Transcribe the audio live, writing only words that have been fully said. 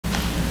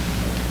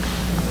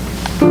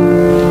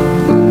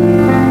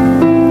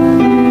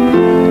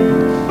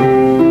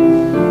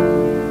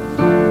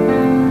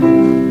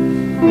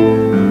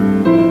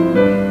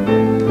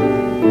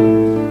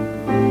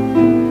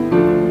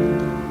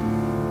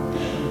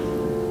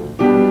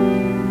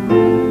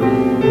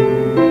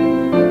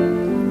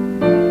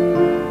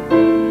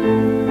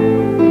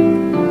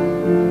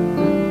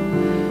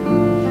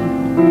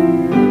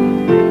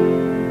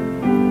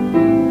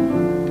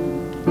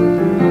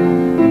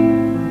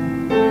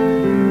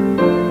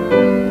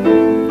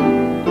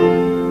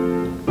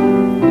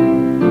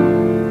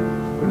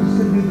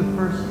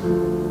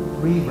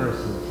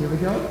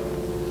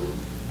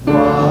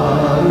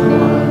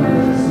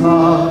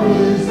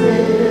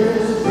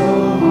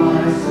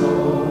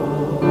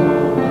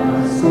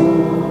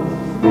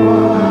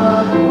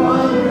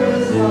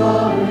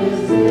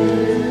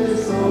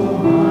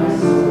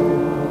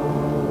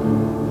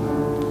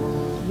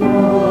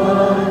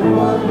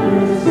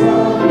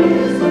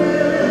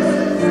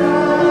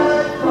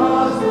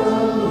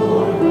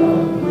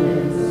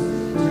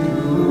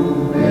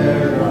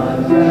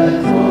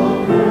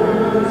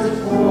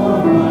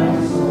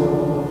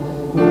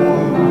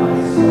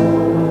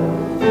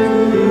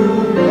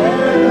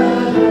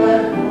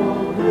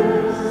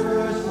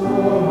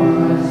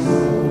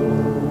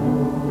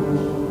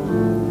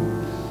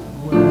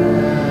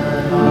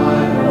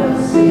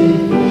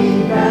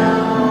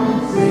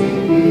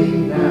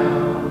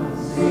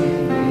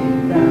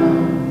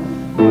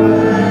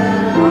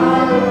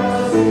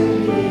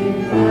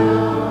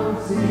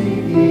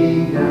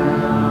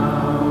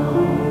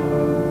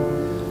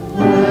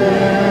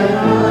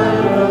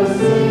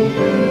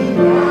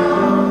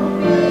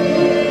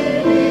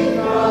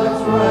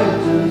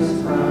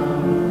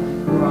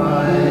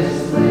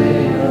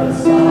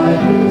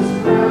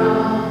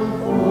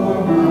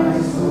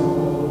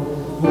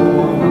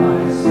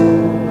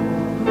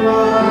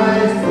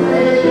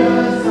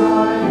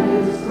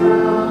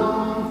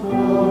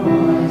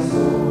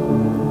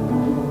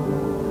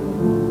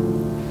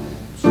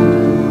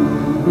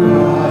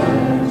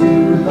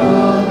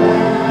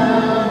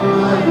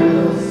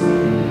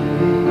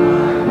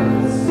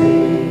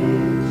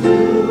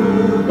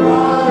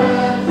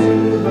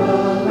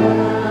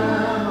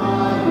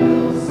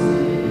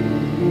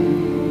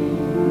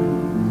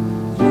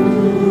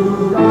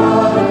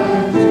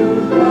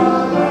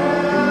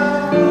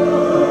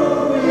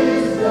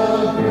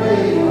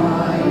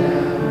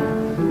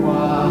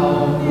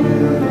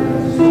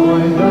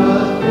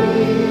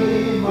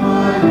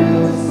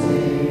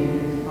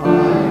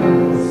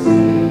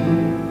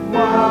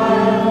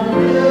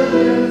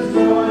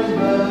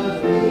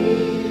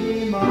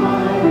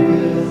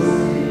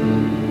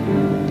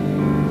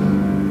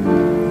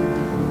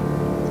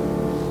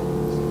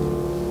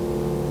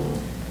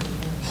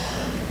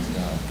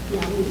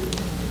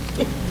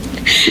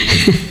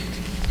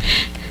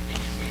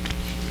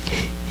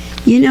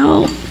You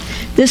know,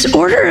 this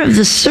order of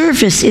the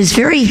service is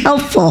very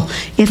helpful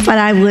if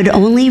I would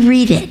only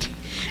read it.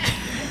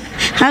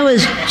 I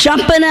was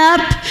jumping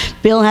up.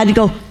 Bill had to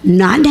go,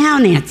 not now,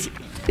 Nancy.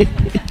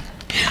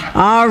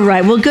 All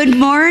right, well, good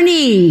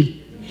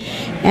morning.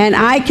 And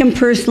I can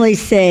personally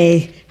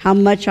say how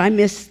much I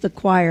miss the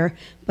choir,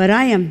 but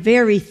I am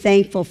very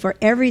thankful for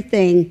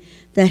everything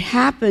that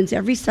happens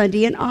every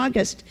Sunday in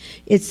August.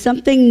 It's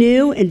something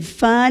new and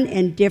fun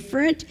and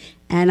different,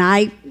 and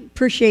I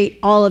appreciate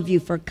all of you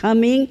for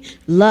coming.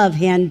 Love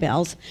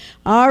handbells.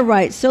 All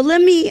right, so let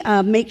me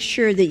make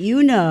sure that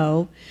you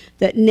know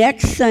that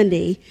next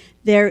Sunday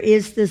there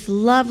is this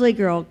lovely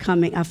girl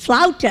coming, a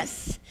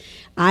flautist.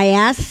 I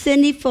asked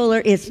Cindy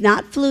Fuller, it's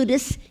not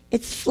flutist,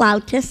 it's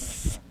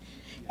flautist.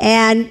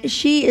 And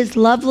she is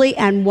lovely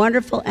and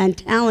wonderful and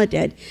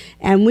talented.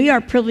 And we are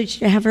privileged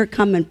to have her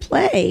come and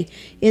play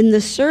in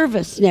the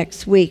service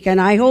next week. And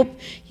I hope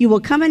you will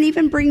come and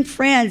even bring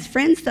friends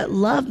that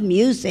love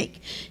music.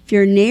 If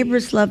your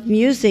neighbors love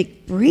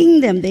music,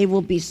 bring them. They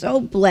will be so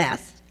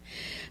blessed.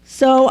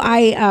 So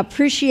I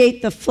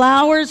appreciate the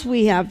flowers.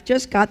 We have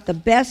just got the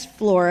best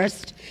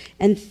florist.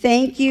 And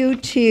thank you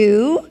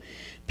to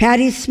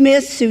Patty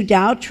Smith, Sue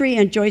Dowtry,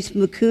 and Joyce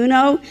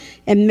Mukuno,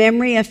 in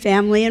memory of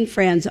family and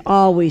friends.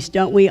 Always,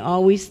 don't we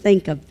always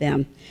think of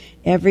them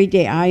every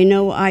day? I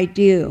know I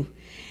do.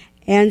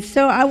 And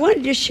so I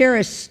wanted to share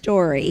a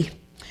story.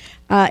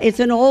 It's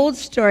an old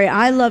story.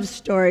 I love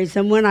stories.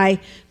 And when I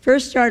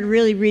first started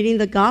really reading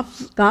the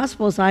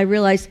Gospels, I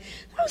realized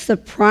that was the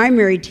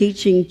primary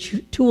teaching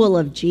tool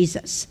of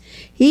Jesus.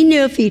 He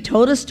knew if he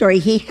told a story,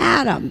 he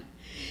had them.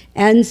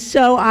 And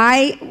so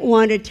I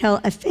want to tell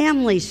a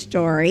family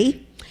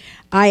story.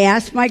 I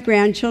asked my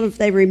grandchildren if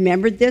they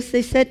remembered this.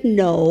 They said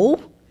no.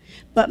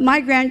 But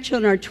my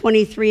grandchildren are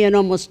 23 and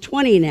almost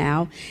 20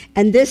 now,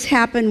 and this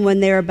happened when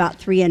they were about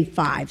 3 and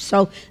 5.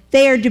 So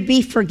they are to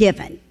be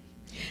forgiven.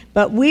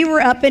 But we were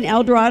up in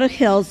El Dorado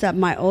Hills at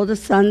my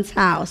oldest son's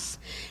house,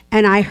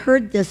 and I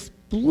heard this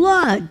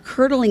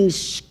blood-curdling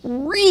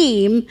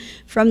scream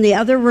from the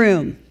other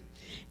room.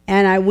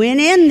 And I went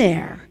in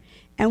there,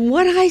 and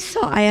what I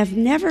saw, I have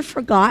never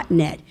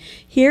forgotten it.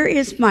 Here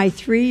is my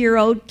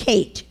 3-year-old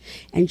Kate,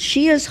 and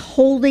she is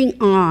holding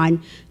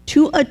on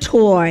to a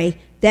toy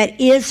that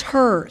is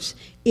hers.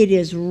 It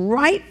is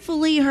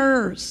rightfully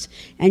hers,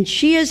 and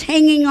she is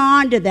hanging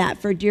on to that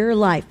for dear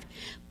life.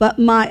 But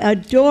my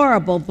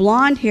adorable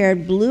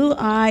blonde-haired,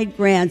 blue-eyed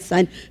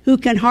grandson, who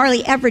can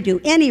hardly ever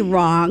do any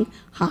wrong,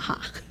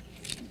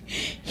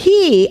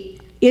 he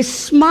is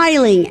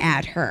smiling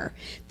at her,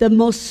 the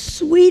most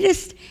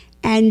sweetest,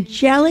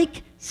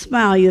 angelic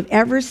smile you've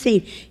ever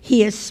seen.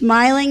 He is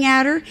smiling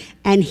at her,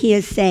 and he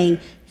is saying,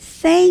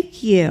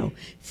 "Thank you,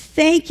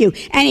 thank you."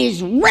 And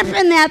he's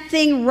ripping that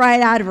thing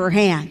right out of her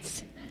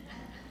hands.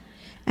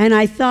 And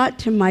I thought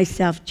to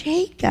myself,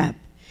 Jacob,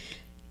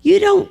 you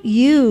don't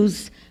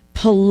use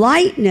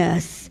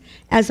politeness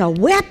as a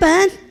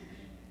weapon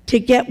to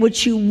get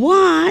what you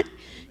want.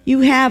 You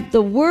have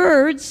the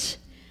words,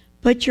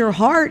 but your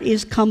heart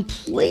is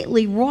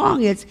completely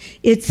wrong.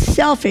 It's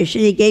selfish.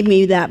 And he gave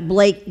me that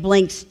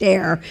blank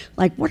stare,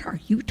 like, what are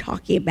you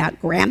talking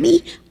about,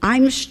 Grammy?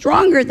 I'm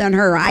stronger than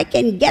her. I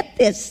can get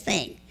this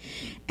thing.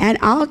 And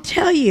I'll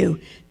tell you,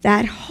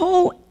 that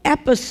whole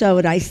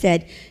episode, I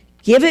said,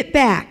 give it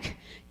back.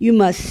 You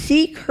must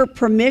seek her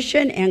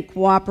permission and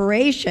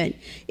cooperation.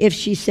 If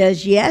she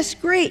says yes,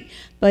 great.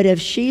 But if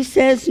she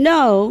says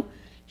no,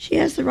 she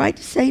has the right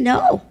to say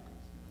no.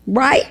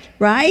 Right?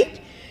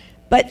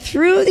 But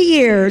through the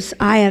years,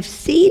 I have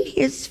seen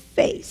his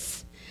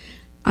face.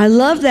 I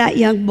love that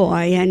young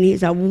boy, and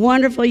he's a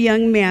wonderful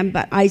young man,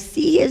 but I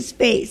see his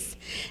face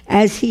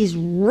as he's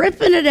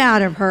ripping it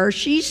out of her.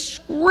 She's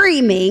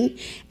screaming,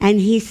 and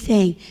he's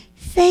saying,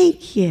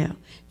 "Thank you,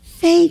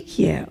 thank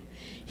you."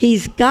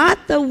 He's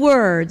got the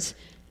words,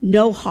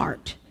 no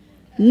heart.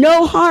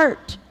 No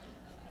heart.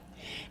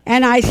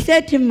 And I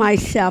said to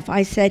myself,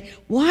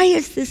 why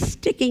is this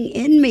sticking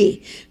in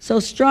me so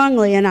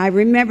strongly? And I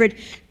remembered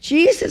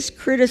Jesus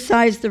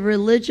criticized the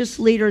religious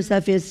leaders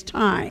of his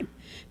time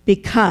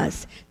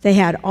because they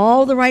had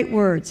all the right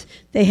words,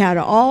 they had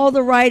all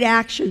the right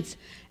actions,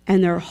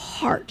 and their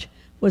heart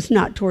was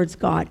not towards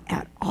God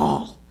at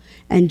all.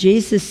 And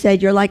Jesus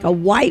said, you're like a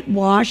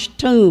whitewashed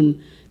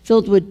tomb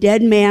filled with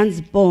dead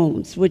man's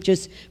bones, which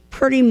is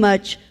pretty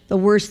much the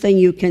worst thing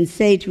you can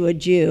say to a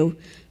Jew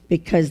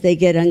because they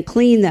get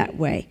unclean that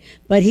way.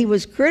 But he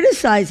was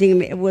criticizing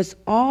him. It was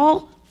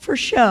all for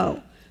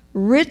show,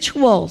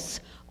 rituals,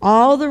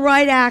 all the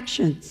right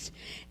actions.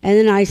 And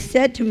then I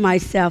said to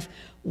myself,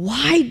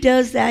 why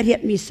does that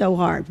hit me so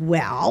hard?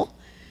 Well,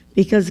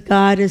 because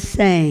God is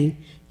saying,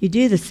 you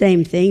do the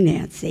same thing,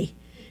 Nancy.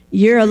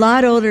 You're a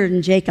lot older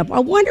than Jacob. I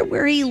wonder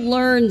where he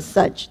learned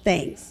such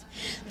things.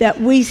 That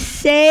we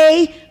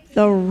say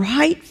the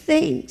right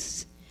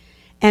things,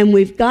 and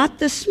we've got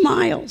the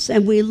smiles,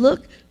 and we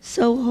look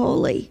so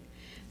holy.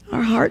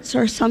 Our hearts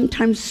are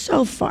sometimes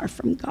so far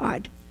from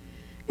God.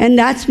 And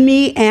that's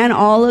me and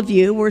all of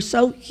you. We're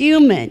so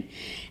human.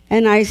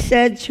 And I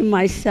said to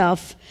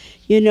myself,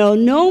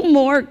 no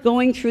more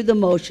going through the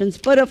motions,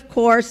 but of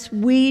course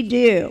we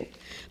do.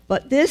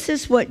 But this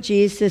is what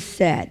Jesus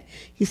said.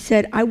 He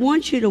said, I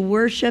want you to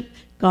worship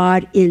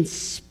God in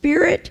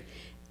spirit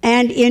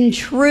and in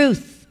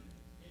truth.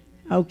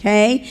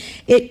 Okay?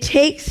 It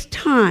takes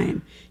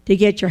time to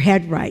get your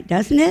head right,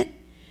 doesn't it?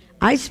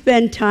 I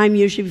spend time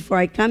usually before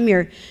I come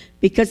here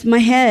because my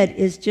head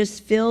is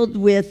just filled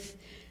with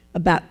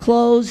about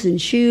clothes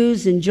and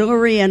shoes and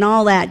jewelry and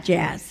all that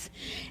jazz.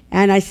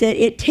 And I said,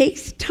 it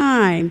takes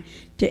time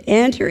to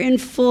enter in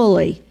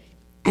fully,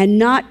 and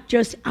not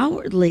just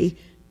outwardly,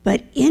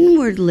 but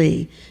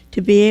inwardly, to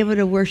be able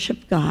to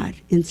worship God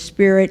in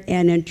spirit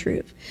and in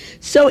truth.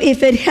 So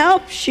if it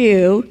helps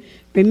you,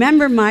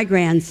 remember my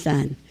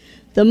grandson,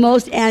 the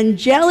most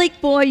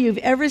angelic boy you've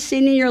ever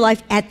seen in your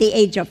life at the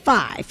age of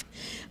 5,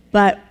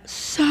 but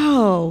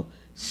so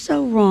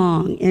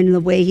wrong in the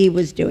way he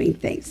was doing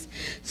things.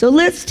 So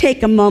let's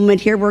take a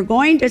moment here. We're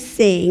going to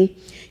sing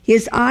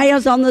His Eye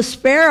is on the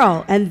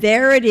Sparrow, and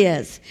there it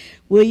is.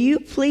 Will you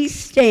please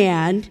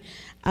stand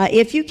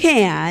if you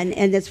can?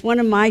 And it's one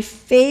of my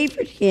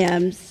favorite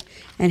hymns.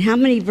 And how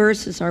many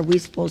verses are we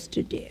supposed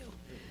to do?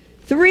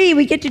 3.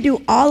 We get to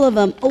do all of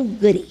them. Oh,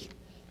 goody.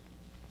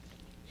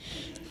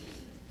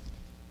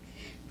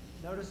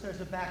 Notice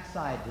there's a back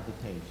side to the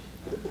page.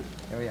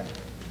 There we are.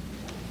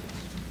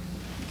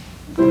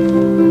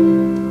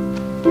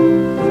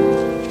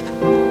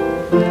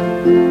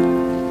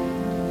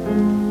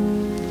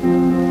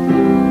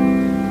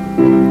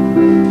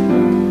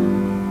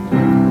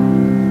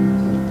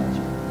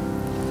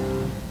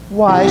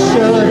 Why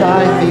should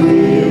I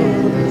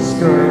feel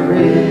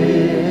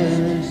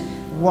discouraged?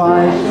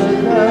 Why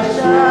should the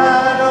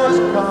shadows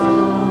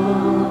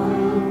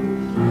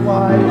come?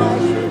 Why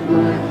should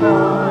my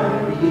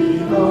heart be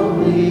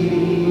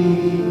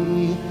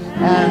lonely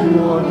and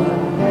more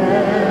than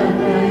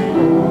heaven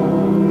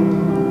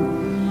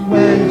home?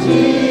 When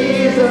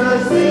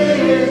Jesus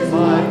is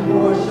my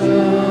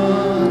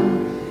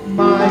portion,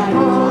 my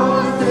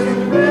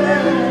constant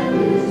friend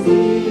is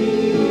He.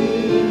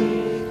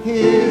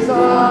 His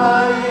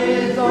eye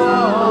is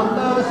on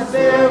the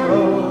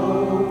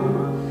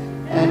sparrow,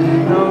 and He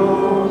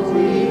knows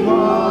He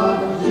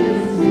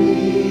watches me.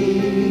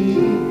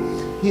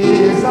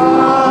 His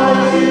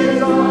eye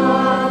is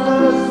on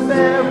the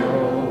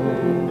sparrow,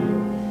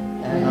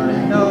 and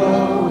I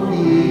know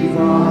He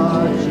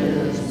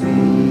watches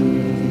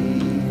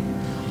me.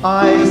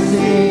 I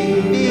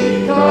sing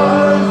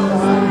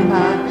because I'm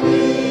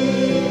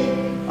happy.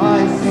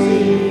 I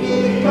sing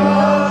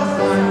because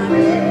I'm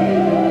free.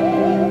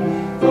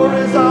 For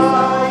His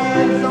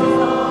eye is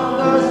on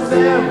the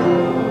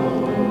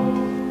sparrow,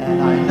 and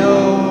I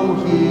know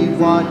He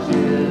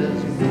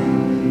watches me.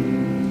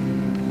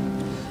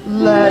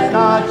 Let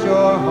not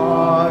your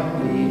heart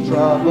be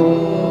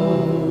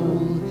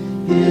troubled.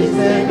 His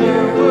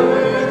tender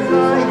words I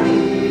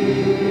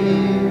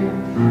hear,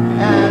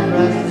 and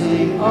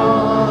resting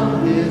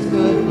on His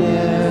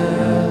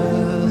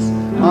goodness,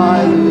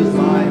 I lose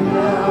my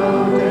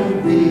doubt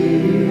and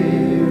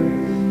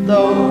fear.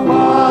 Though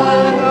by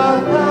the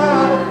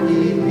path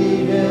He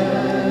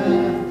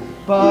leadeth,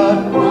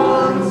 but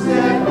one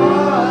step I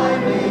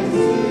may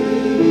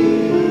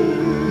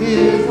see.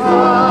 His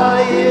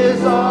eye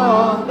is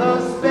on the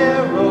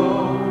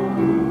sparrow,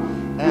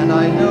 and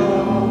I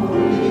know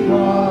He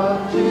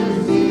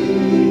watches me.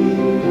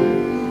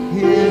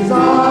 His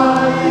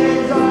eye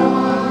is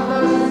on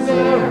the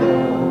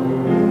sparrow,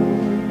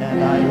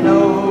 and I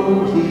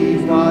know He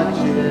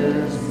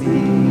watches me.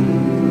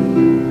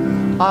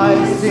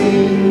 I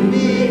sing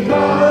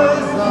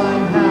because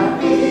I'm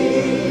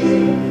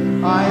happy.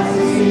 I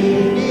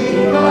sing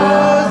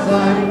because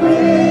I'm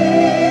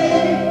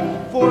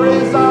free. For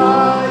His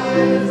eye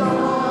is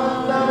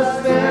on the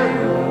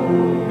sparrow,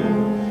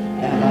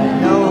 and I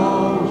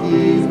know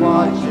He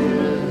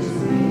watches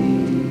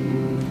me.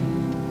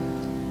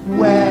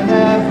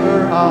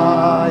 Whenever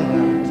I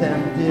am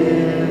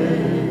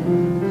tempted,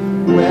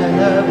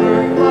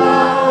 whenever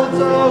clouds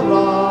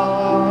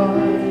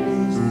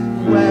arise,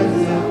 when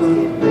the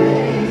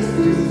face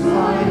is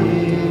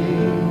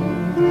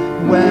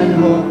shining, when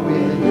hope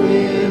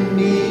within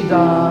me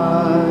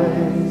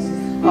dies,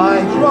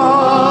 I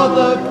draw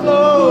the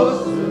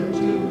closer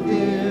to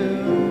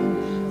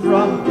Him.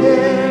 From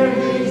there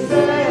He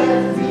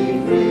sets me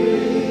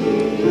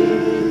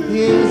free.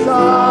 His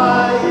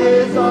eye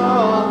is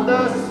on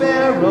the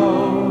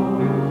sparrow,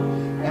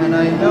 and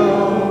I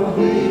know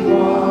He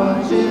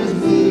watches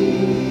me.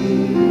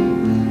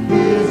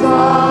 His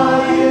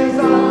eye is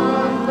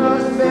on the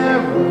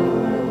sparrow,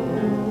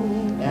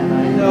 and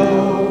I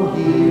know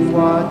He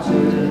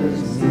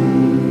watches me.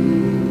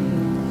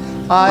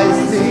 I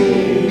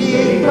sing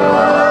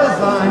because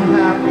I'm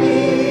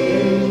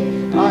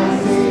happy. I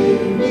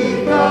sing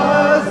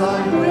because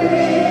I'm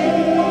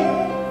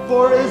free.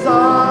 For His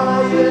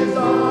eye is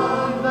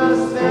on the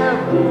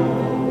sparrow,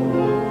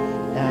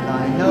 and I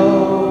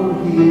know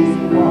He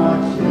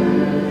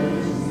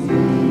watches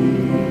me.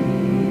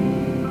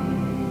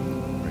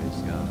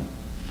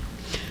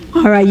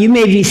 All right, you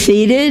may be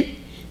seated.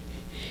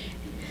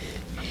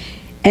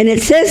 And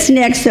it says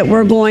next that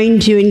we're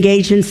going to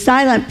engage in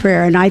silent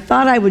prayer. And I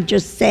thought I would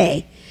just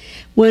say,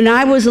 when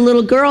I was a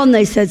little girl and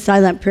they said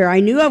silent prayer,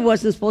 I knew I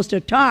wasn't supposed to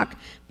talk,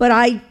 but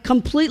I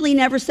completely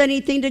never said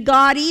anything to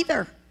God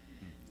either.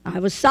 I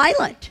was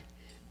silent.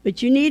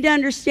 But you need to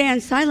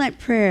understand, silent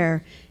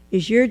prayer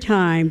is your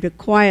time to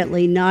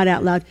quietly, not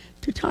out loud,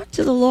 to talk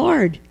to the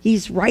Lord.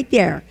 He's right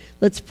there.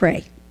 Let's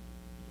pray.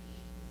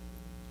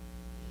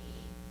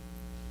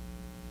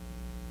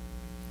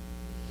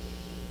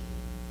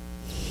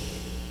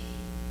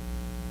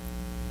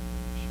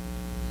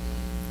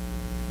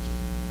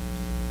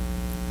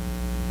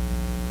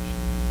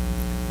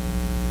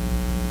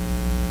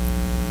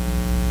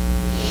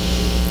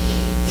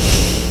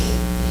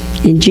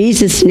 In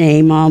Jesus'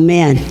 name,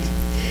 amen.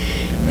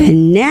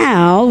 And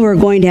now we're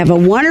going to have a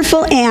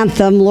wonderful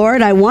anthem,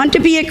 Lord, I Want to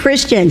Be a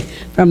Christian,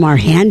 from our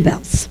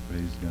handbells.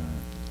 Praise God.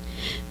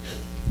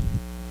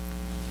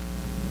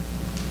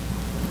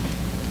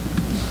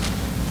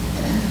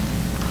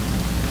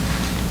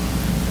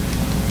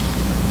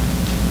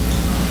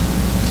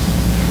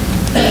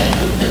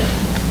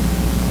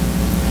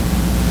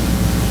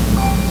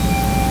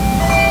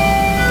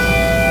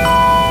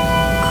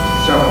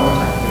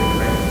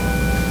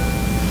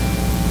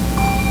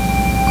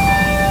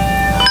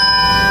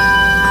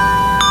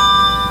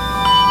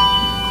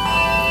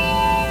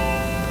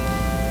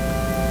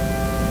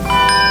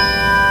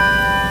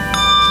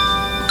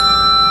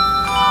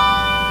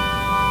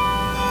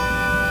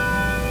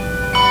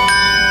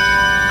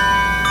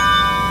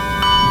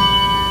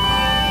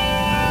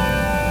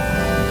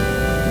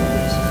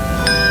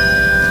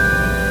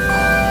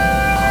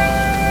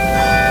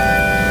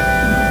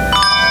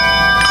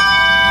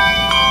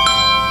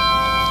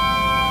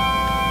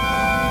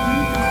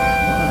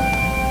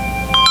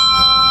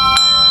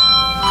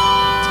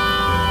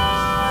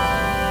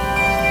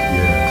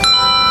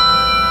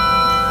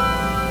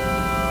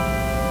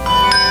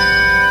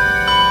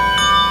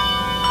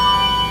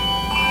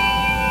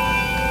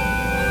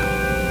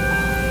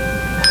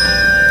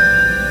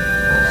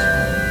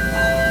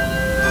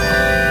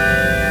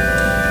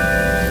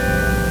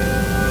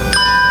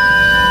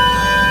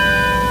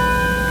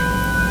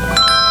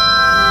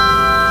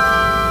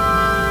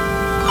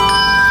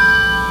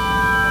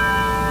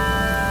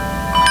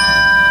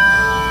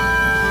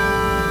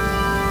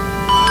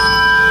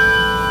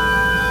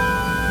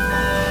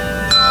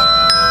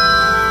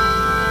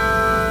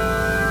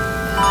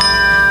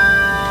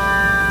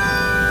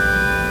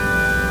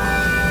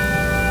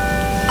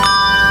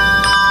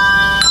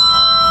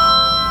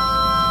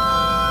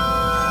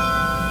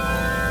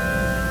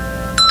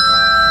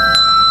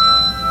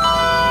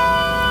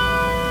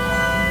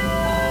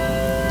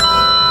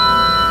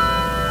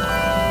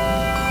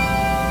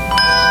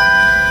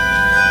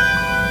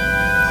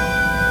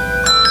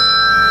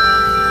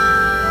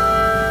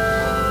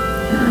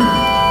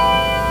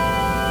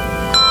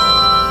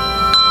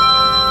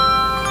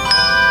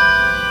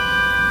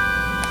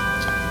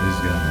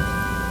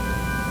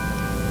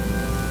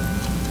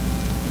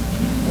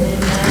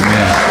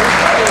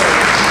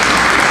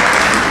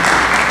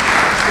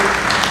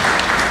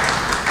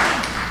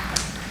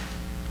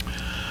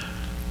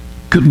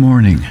 Good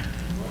morning.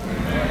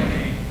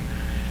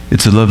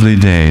 It's a lovely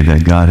day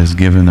that God has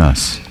given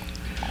us.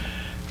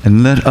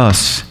 And let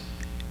us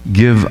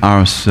give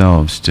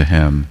ourselves to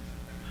Him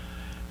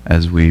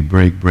as we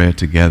break bread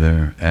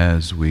together,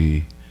 as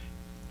we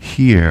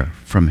hear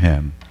from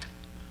Him.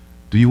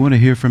 Do you want to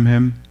hear from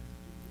Him?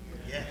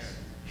 Yes.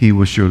 He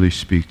will surely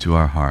speak to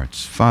our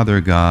hearts.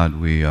 Father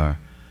God, we are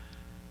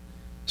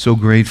so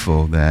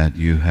grateful that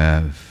you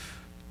have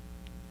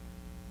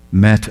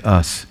met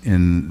us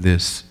in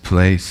this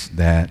place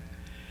that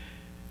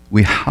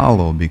we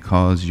hallow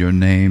because your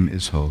name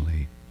is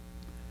holy.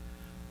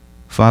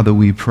 Father,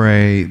 we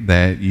pray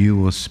that you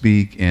will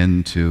speak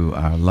into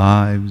our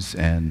lives,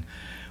 and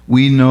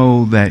we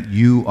know that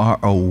you are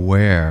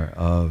aware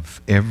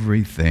of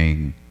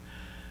everything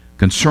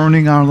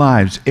concerning our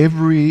lives,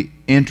 every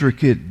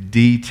intricate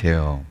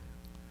detail.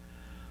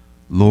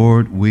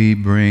 Lord, we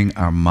bring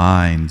our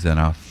minds and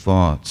our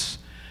thoughts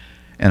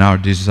and our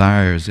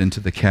desires into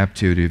the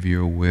captivity of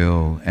your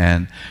will.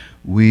 And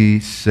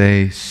we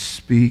say,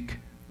 speak,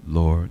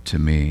 Lord, to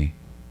me.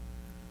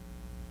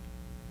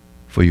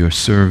 For your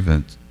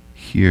servant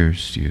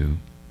hears you.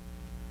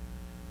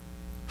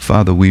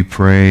 Father, we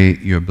pray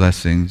your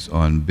blessings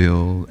on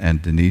Bill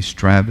and Denise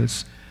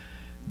Travis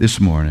this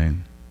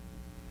morning.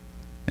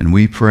 And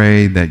we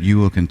pray that you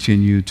will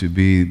continue to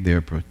be their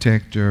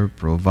protector,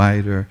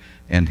 provider,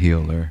 and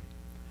healer,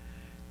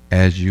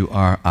 as you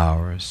are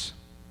ours.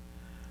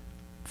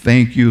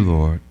 Thank you,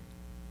 Lord,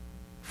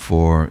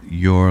 for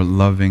your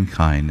loving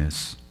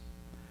kindness.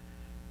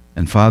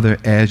 And Father,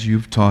 as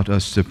you've taught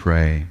us to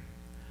pray,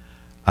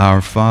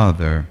 Our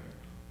Father,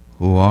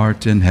 who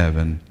art in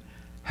heaven,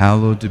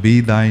 hallowed be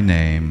thy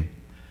name.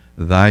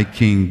 Thy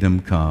kingdom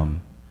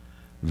come.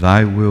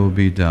 Thy will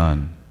be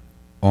done,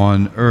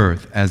 on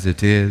earth as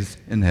it is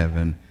in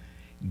heaven.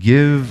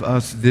 Give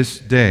us this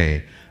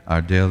day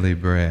our daily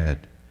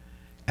bread,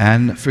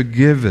 and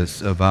forgive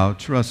us of our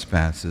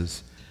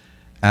trespasses,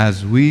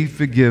 as we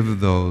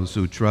forgive those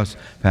who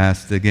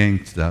trespass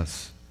against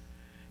us.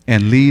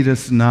 And lead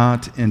us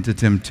not into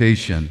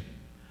temptation,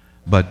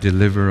 but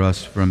deliver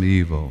us from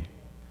evil.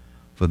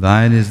 For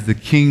thine is the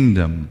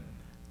kingdom,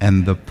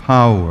 and the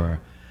power,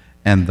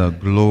 and the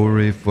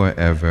glory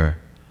forever.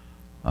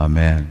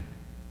 Amen.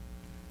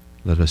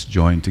 Let us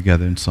join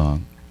together in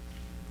song.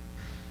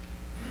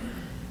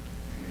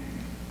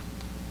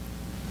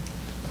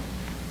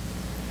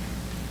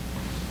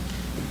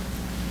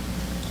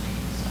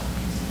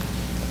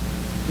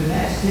 The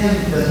next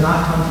hymn does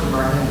not come from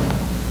our hymnal.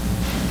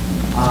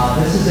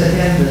 This is a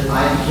hymn that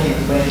I became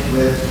acquainted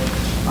with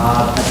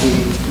at the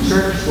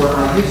church where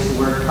I used to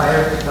work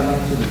prior to coming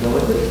to the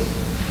Villages.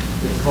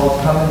 It's called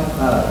Come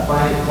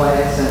Find a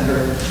Quiet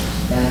Center,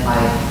 and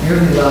I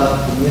dearly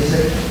love the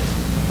music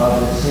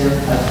of this hymn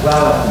as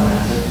well as the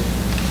message.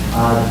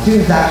 The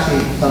tune is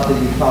actually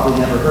something you've probably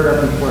never heard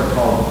of before,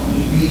 called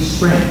Beach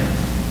Spring.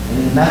 And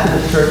in the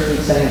Methodist Church, we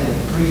sang it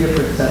with 3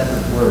 different sets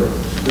of words.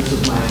 This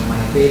is my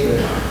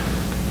favorite.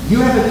 You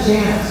have a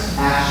chance,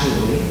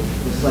 actually,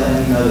 just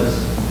letting you know this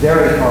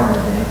very far in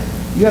advance,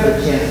 you have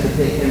a chance to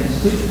take hymns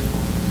too.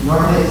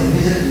 Normally it's a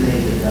music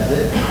committee that does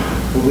it,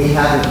 but we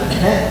have an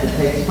event that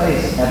takes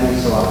place every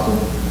so often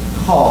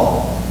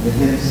called the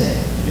Hymn Sing.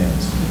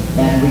 Yes.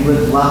 And we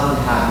would love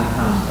to have you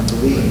come, and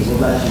believe me,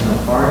 we'll let you know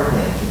far in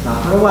advance. It's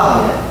not for a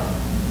while yet,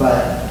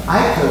 but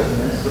I've chosen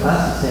this for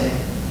us to sing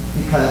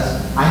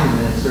because I'm a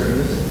minister of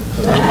music.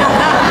 So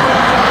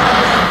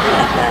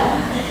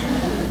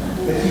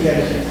but you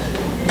get a chance.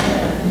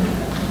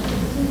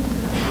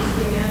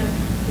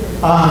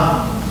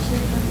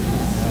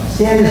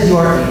 Stand as you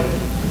are able.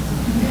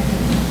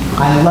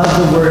 I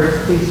love the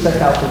words. Please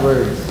check out the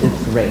words.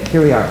 It's great.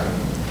 Here we are.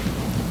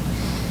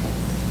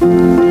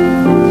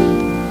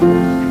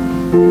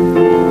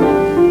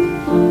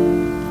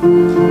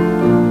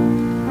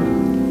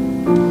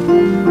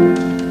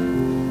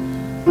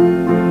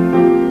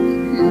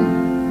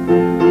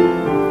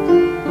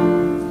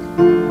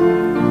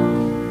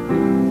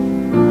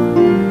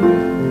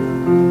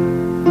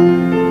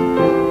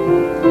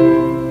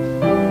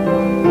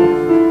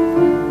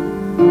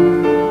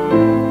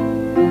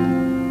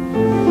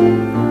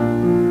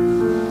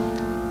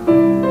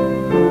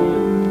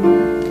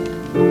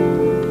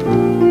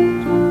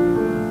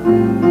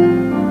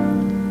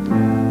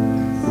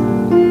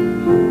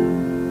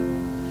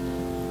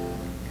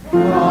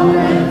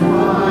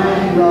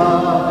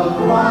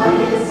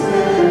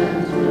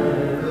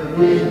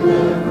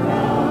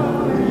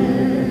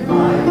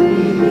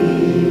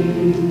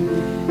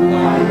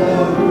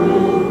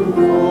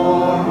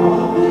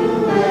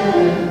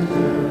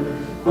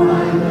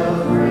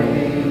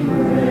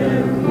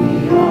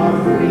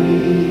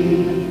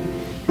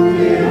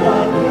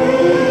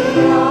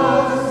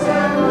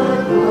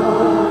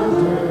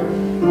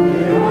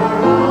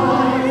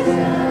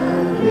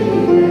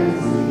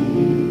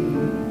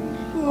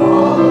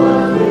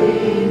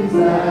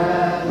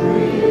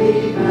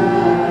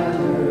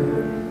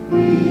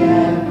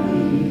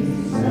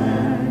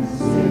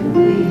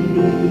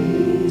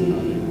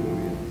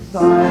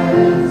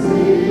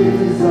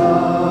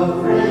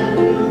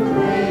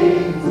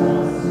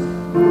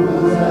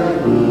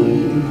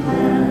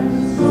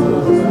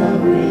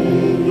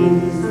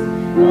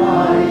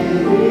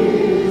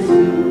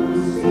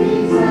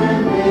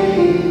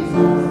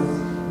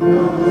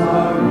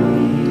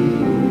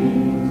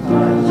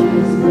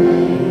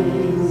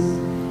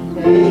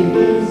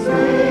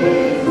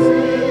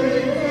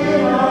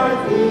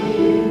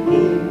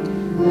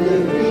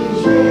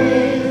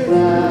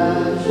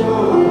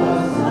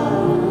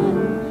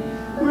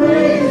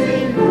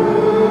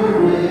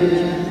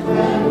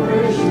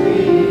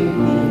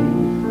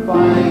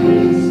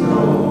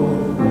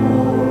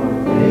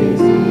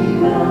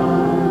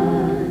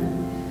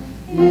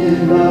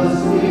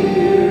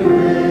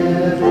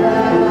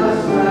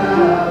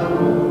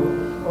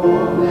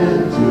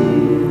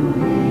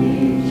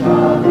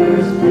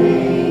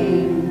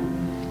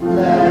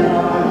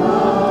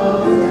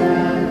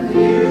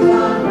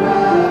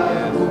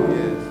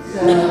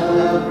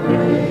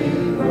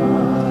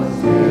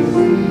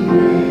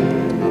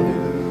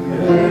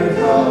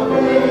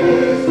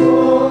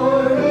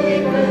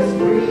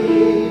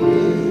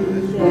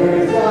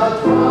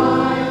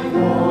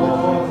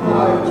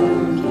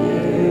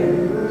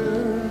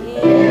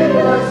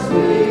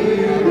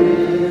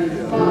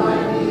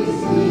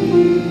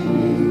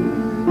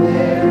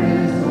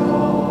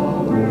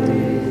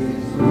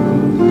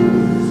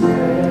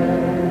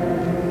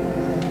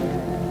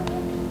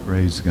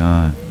 Praise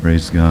God.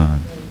 Praise God.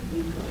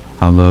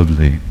 How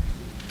lovely.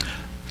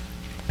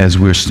 As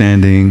we're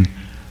standing,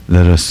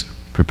 let us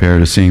prepare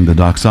to sing the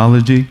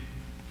doxology.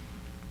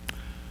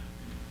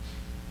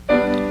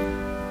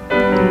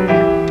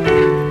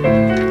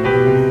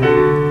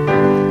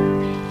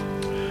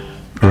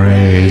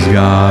 Praise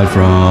God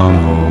from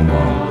whom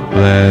all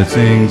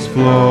blessings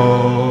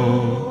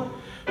flow.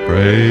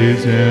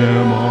 Praise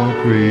Him, all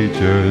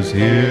creatures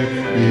here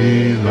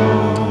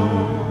below.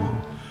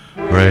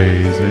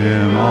 Praise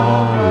Him,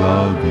 all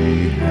of the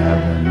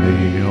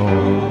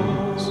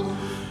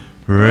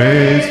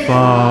Praise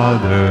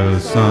Father,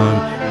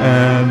 Son,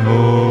 and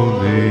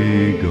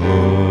Holy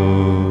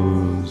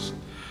Ghost.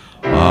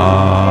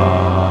 Amen.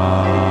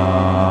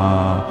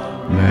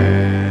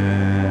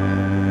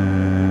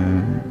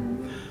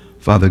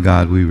 Father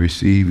God, we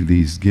receive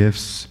these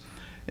gifts,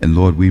 and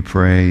Lord, we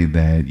pray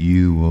that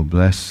you will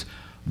bless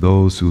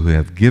those who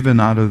have given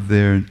out of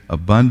their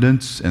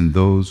abundance and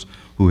those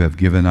who have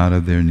given out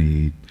of their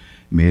need.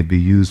 May it be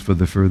used for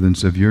the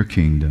furtherance of your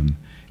kingdom.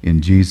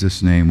 In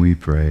Jesus' name we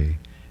pray.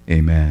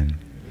 Amen.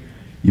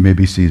 You may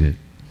be seated.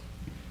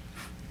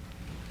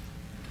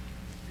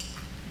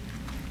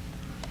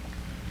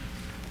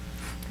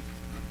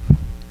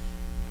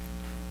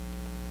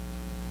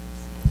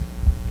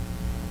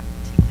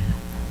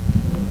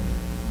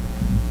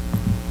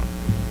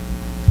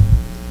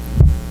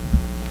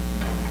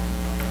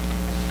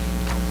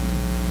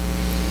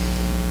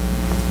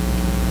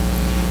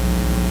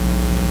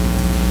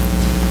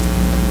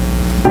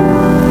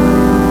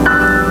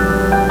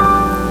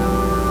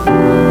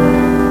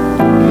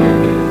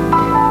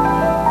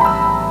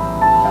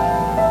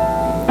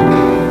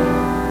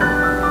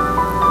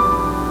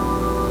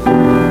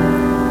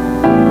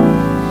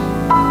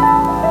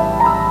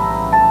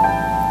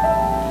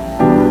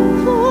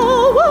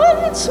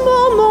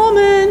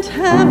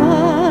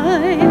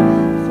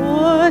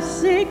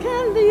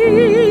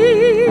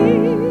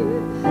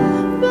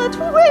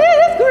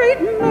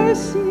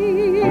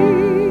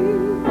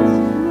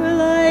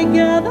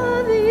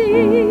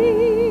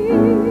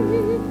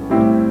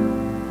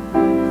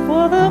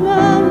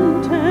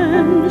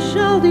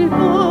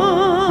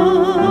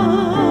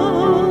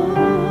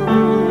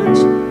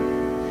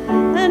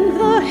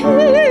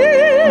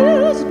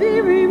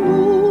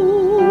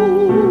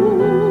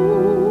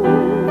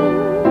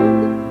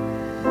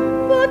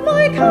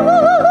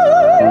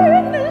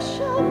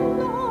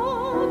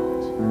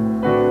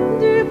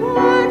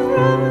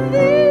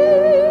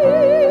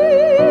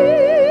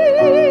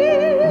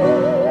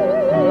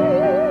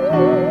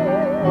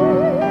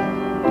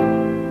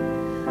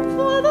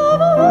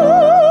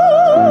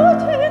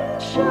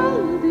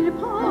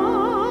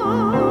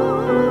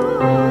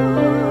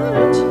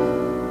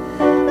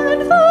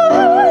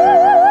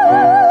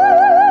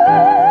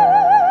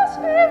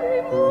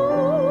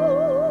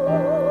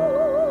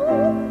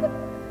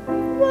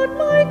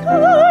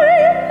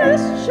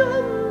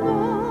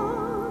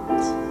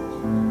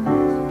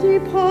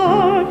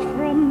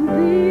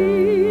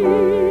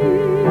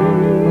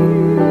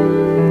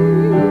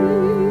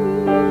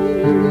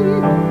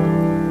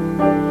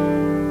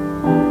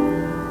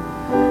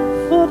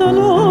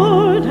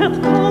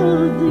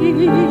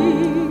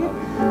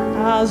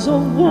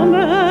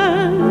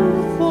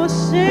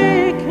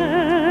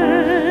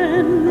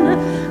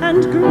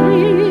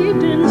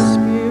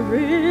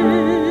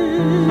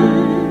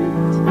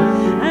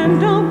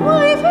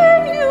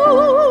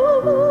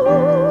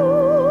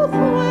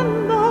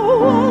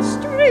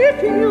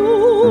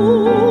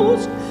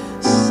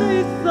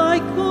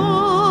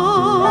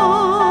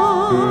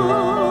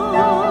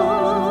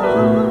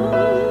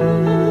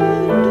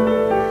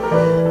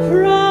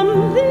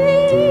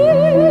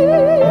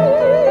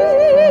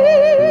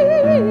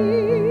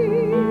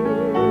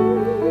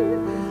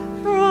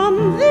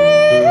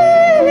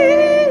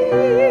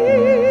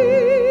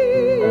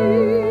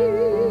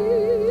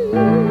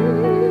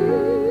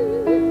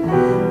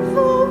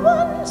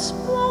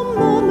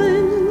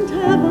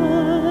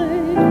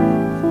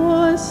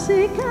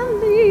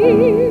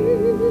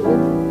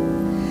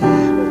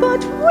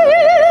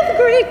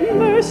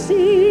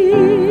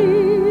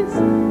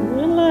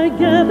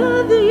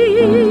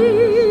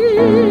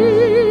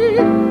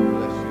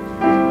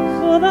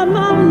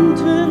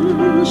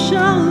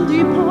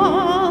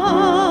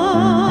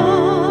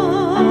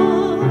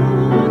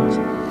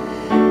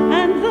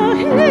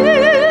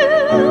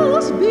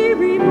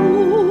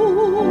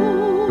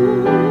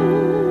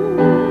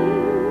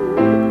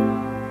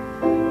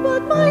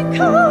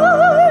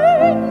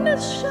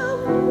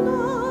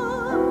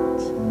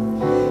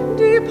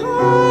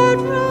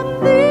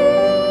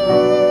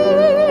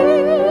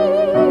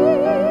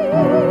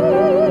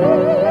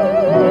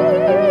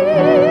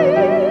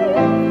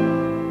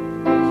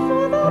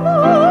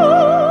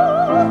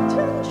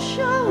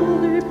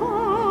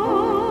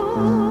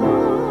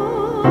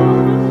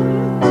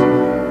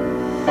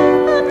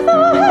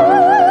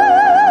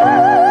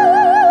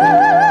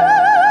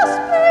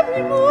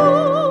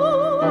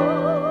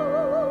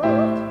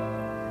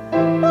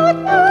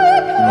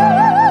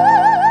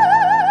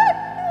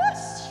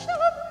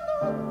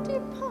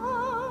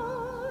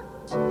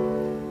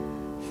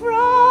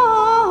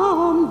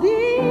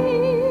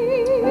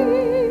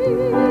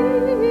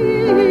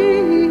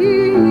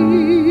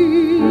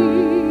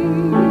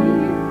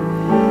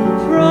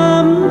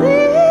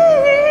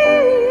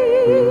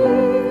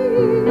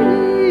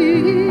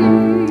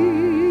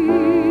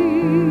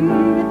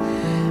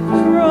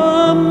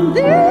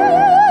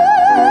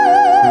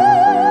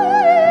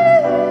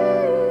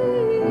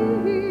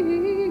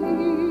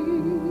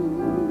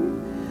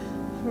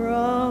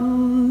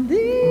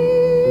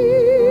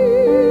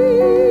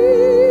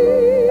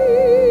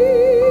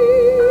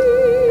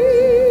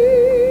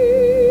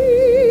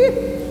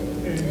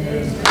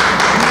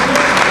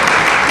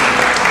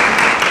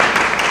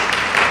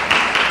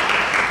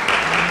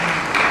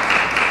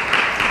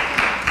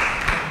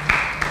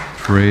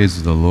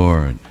 Praise the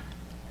Lord.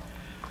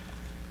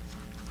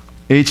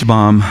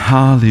 H-bomb,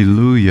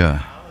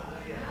 hallelujah.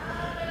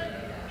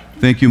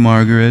 Thank you,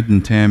 Margaret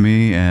and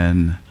Tammy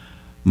and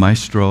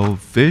Maestro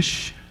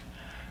Fish.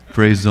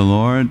 Praise the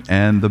Lord.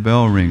 And the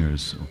bell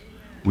ringers.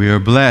 We are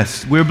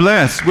blessed. We're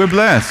blessed. We're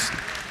blessed.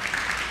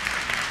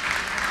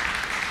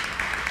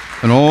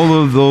 And all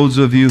of those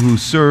of you who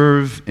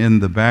serve in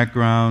the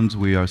backgrounds,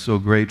 we are so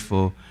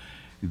grateful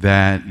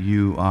that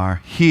you are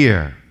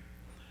here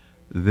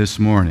this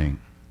morning,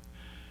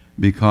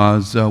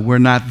 because we're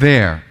not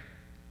there.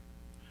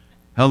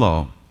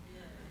 Hello.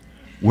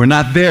 We're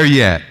not there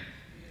yet.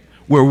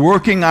 We're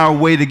working our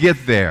way to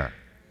get there.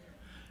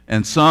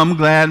 And some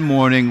glad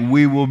morning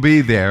we will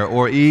be there,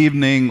 or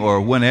evening, or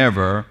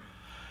whenever.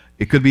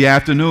 It could be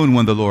afternoon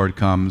when the Lord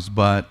comes,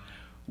 but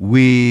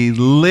we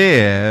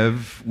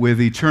live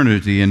with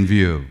eternity in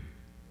view.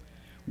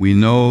 We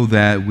know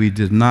that we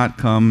did not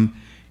come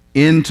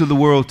into the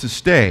world to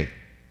stay,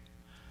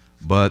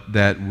 but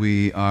that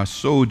we are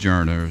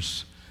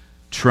sojourners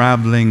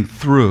traveling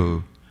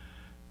through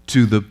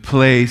to the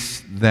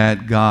place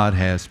that God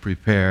has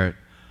prepared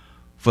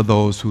for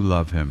those who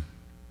love Him.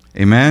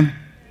 Amen?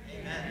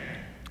 Amen.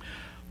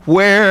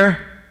 Where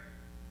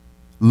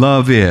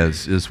love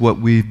is what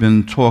we've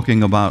been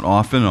talking about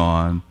off and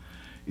on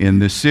in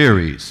this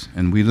series.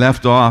 And we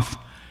left off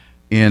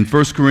in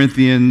 1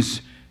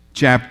 Corinthians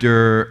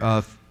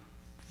chapter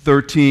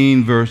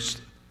 13,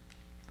 verse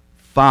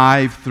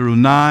 5 through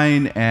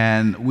 9,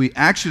 and we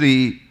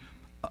actually,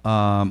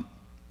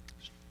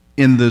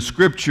 in the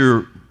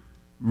scripture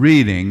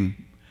reading,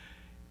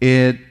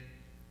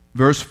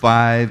 verse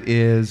 5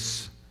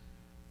 is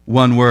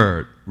one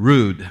word,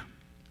 rude,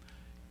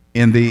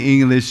 in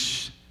the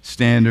English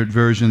Standard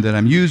Version that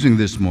I'm using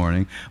this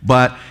morning,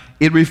 but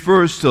it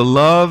refers to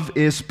love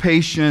is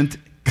patient,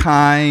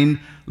 kind,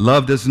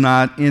 love does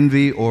not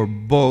envy or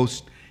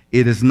boast,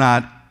 it is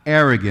not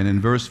arrogant.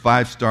 And verse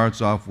 5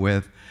 starts off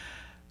with,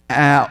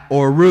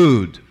 or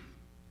rude.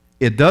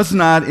 It does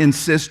not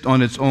insist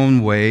on its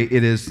own way.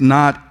 It is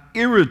not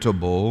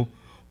irritable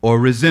or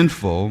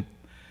resentful.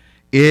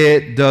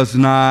 It does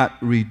not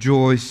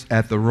rejoice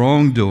at the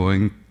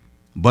wrongdoing,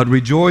 but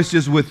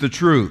rejoices with the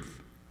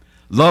truth.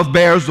 Love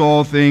bears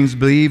all things,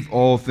 believes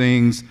all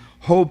things,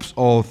 hopes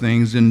all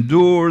things,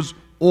 endures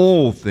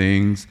all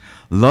things.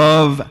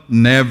 Love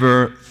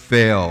never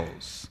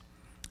fails.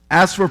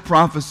 As for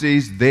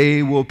prophecies,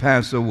 they will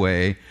pass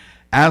away.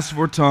 As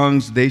for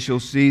tongues, they shall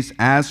cease.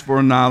 As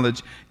for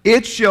knowledge,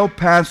 it shall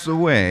pass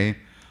away.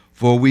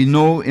 For we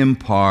know in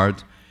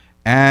part,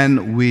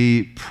 and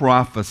we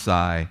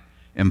prophesy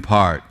in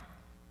part.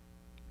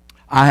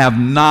 I have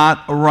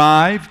not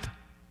arrived,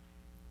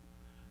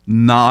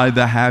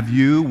 neither have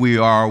you. We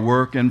are a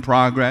work in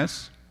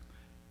progress.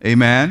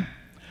 Amen.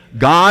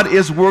 God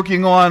is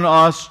working on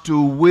us to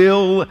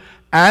will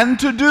and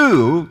to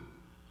do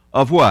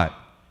of what?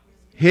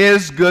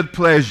 His good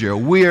pleasure.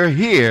 We are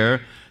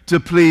here to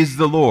please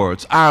the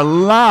Lord. Our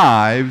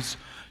lives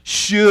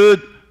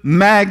should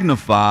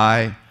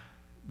magnify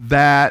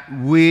that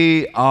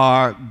we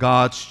are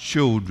God's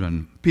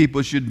children.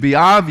 People should be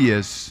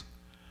obvious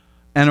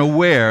and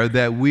aware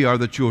that we are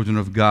the children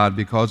of God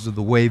because of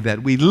the way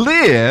that we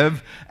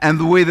live and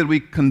the way that we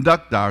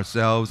conduct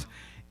ourselves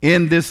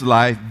in this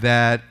life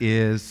that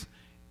is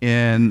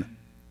in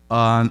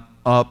an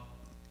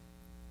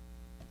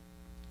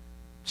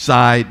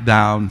upside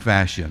down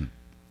fashion.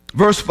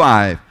 Verse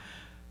 5.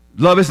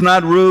 Love is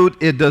not rude.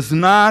 It does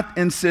not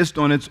insist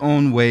on its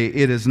own way.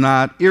 It is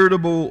not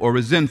irritable or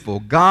resentful.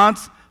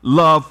 God's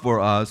love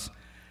for us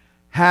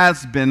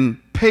has been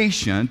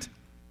patient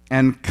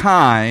and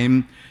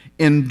kind,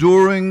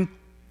 enduring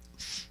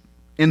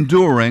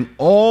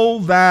all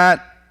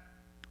that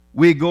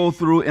we go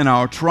through in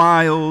our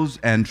trials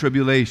and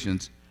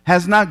tribulations.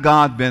 Has not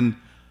God been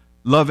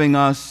loving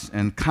us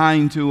and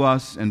kind to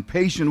us and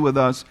patient with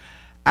us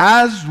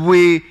as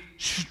we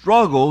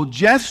struggle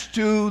just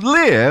to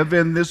live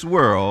in this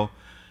world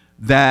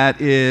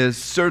that is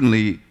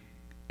certainly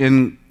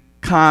in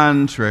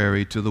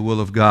contrary to the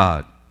will of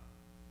God?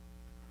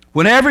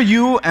 Whenever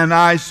you and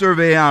I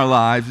survey our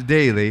lives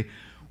daily,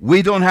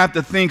 we don't have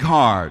to think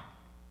hard.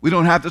 We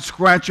don't have to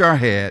scratch our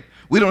head.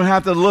 We don't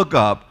have to look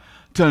up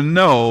to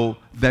know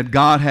that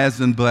God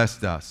hasn't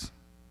blessed us.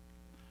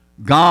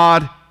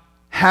 God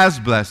has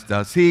blessed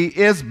us. He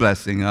is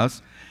blessing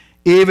us.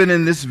 Even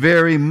in this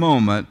very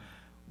moment,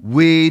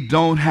 we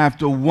don't have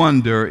to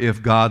wonder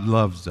if God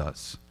loves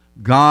us.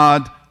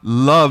 God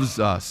loves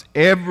us.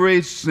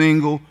 Every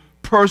single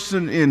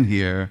person in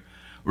here,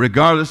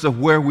 regardless of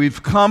where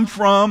we've come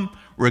from,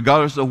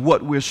 regardless of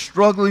what we're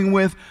struggling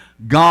with,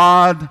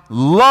 God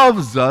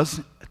loves us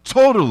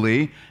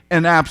totally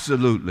and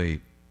absolutely.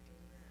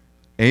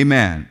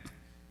 Amen.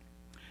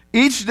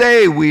 Each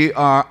day we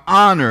are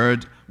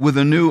honored with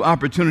a new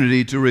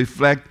opportunity to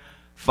reflect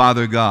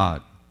Father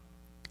God.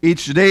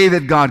 Each day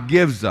that God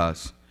gives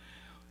us,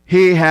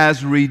 He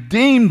has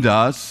redeemed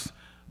us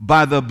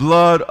by the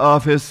blood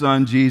of His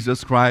Son,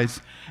 Jesus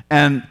Christ,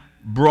 and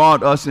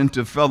brought us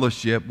into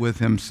fellowship with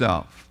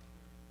Himself.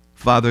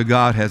 Father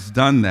God has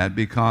done that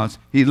because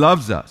he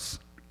loves us.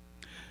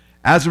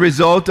 As a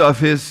result of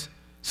his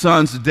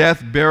Son's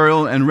death,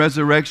 burial, and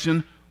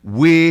resurrection,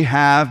 we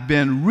have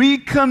been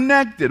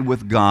reconnected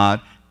with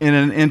God in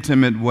an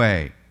intimate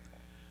way.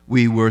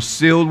 We were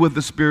sealed with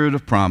the Spirit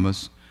of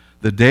promise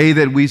the day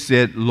that we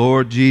said,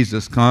 Lord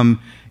Jesus,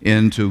 come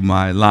into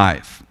my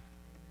life.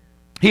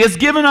 He has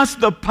given us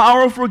the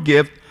powerful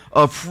gift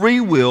of free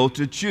will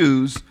to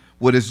choose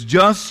what is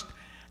just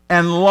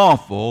and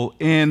lawful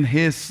in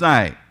his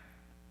sight.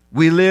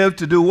 We live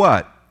to do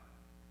what?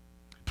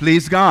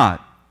 Please God.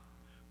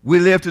 We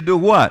live to do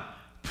what?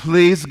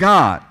 Please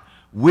God.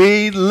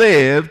 We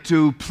live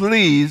to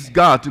please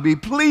God, to be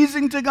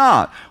pleasing to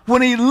God.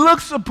 When he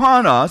looks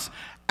upon us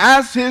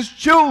as his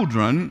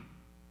children,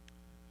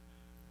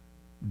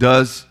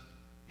 does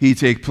he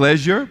take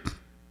pleasure?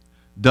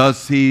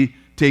 Does he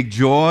take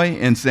joy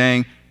in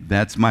saying,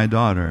 that's my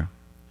daughter,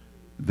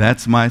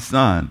 that's my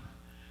son?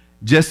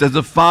 Just as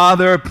a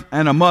father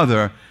and a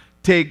mother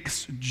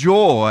takes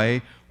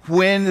joy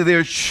when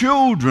their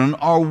children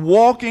are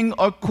walking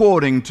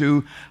according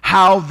to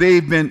how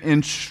they've been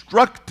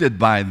instructed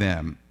by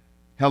them.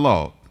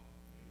 Hello.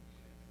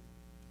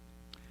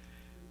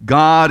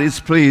 God is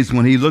pleased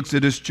when he looks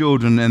at his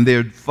children and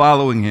they're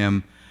following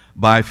him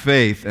by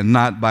faith and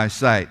not by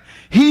sight.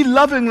 He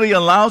lovingly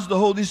allows the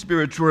Holy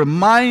Spirit to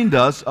remind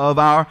us of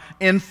our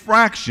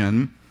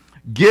infraction,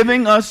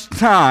 giving us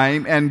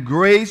time and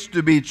grace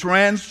to be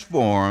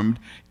transformed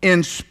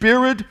in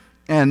spirit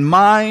and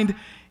mind,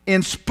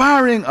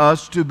 inspiring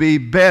us to be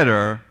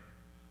better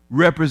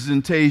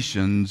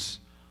representations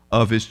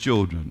of his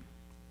children.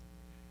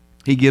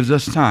 He gives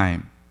us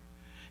time.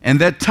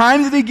 And that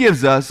time that he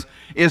gives us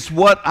is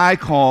what I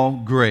call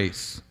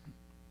grace.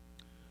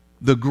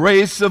 The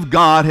grace of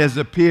God has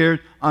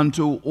appeared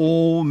unto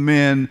all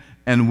men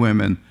and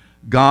women.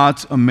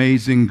 God's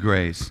amazing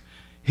grace.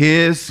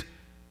 His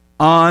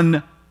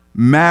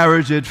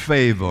unmerited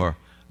favor.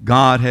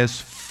 God has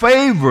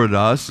favored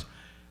us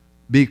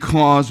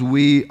because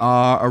we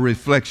are a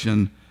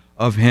reflection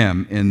of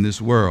him in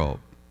this world.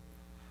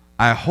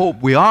 I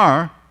hope we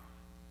are,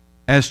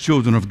 as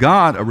children of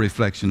God, a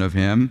reflection of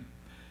him.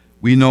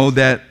 We know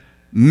that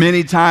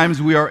many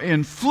times we are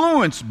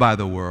influenced by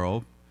the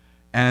world,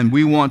 and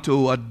we want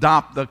to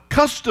adopt the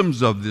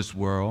customs of this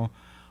world,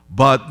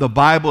 but the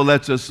Bible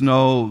lets us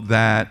know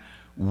that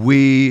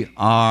we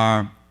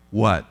are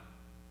what?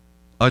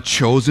 A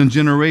chosen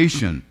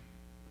generation.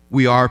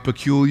 We are a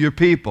peculiar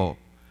people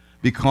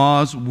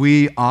because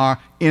we are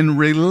in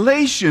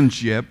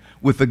relationship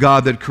with the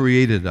God that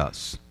created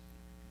us.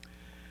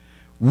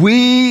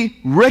 We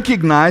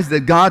recognize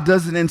that God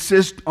doesn't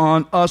insist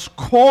on us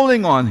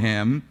calling on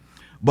him,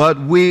 but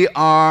we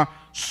are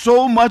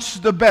so much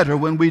the better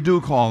when we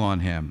do call on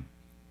him.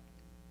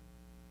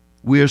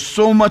 We are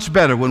so much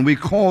better when we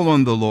call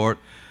on the Lord.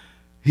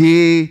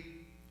 He,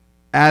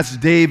 as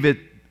David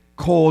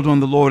called on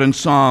the Lord in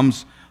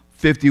Psalms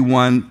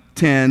 51,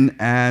 10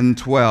 and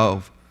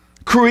 12.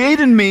 Create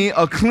in me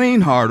a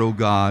clean heart, O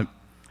God,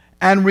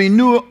 and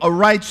renew a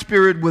right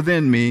spirit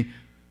within me.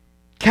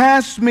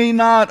 Cast me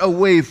not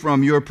away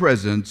from your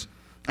presence,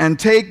 and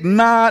take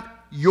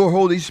not your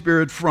Holy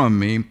Spirit from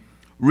me.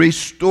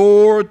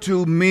 Restore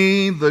to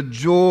me the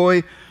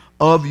joy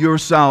of your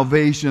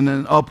salvation,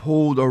 and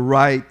uphold a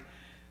right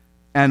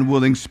and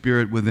willing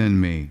spirit within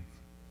me.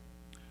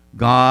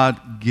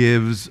 God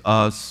gives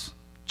us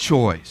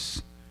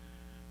choice,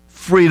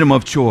 freedom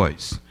of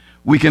choice.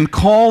 We can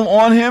call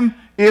on him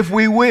if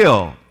we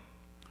will.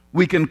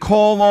 We can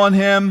call on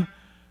him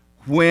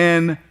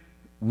when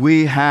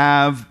we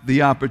have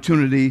the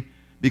opportunity,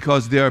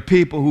 because there are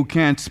people who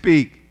can't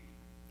speak.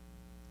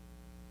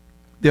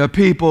 There are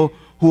people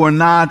who are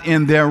not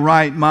in their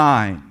right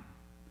mind.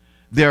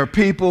 There are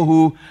people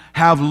who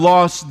have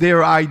lost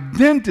their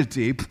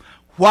identity.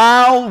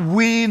 While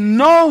we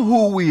know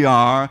who we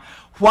are,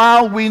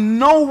 while we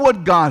know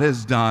what God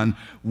has done,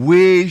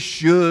 we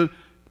should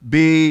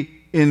be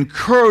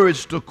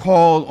encouraged to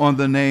call on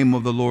the name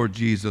of the Lord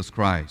Jesus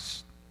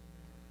Christ.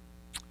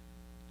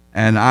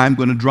 And I'm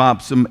going to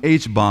drop some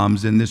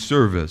H-bombs in this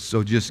service,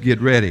 so just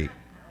get ready.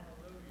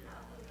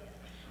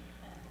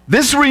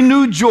 This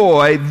renewed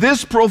joy,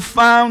 this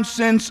profound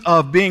sense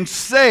of being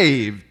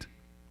saved,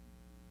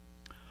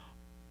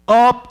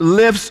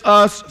 uplifts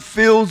us,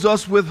 fills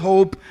us with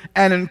hope,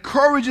 and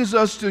encourages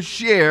us to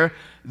share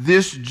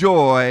this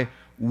joy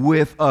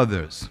with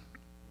others.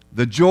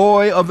 The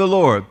joy of the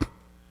Lord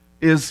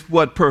is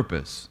what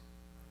purpose?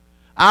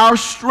 Our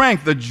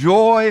strength, the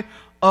joy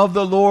of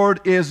the Lord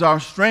is our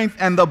strength.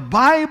 And the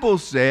Bible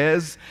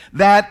says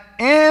that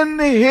in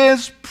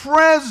his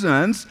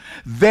presence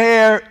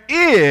there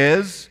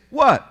is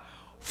what?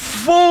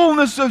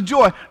 Fullness of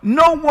joy.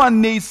 No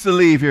one needs to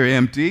leave here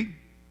empty.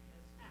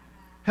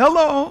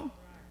 Hello?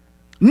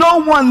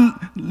 No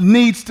one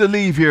needs to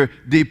leave here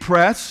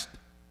depressed,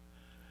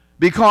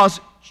 because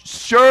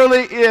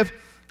surely if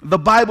the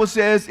Bible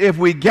says if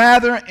we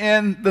gather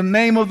in the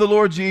name of the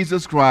Lord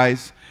Jesus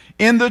Christ,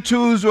 in the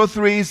twos or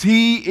threes,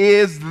 he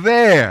is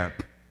there.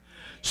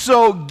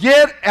 So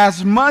get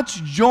as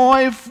much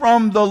joy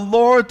from the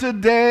Lord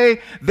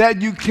today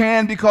that you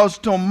can, because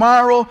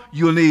tomorrow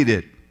you'll need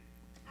it.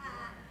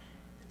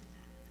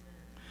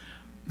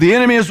 The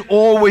enemy is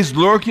always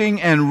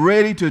lurking and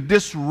ready to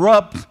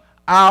disrupt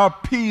our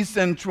peace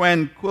and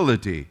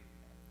tranquility.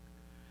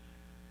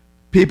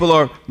 People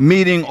are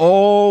meeting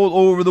all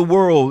over the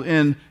world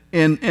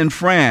in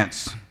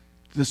France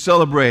to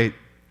celebrate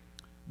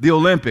the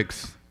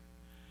Olympics.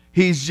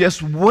 He's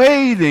just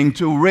waiting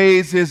to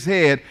raise his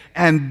head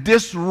and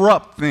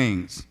disrupt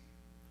things.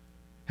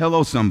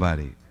 Hello,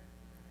 somebody.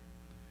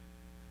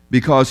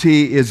 Because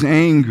he is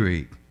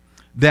angry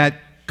that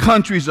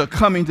countries are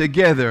coming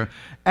together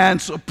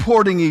and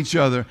supporting each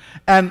other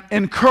and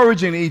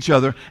encouraging each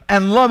other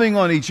and loving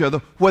on each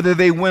other, whether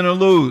they win or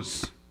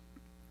lose.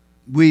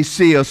 We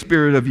see a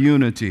spirit of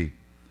unity.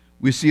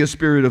 We see a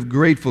spirit of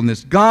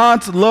gratefulness.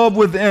 God's love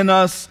within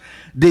us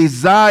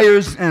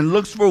desires and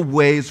looks for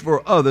ways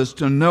for others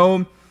to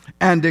know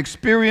and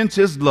experience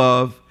His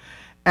love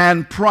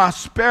and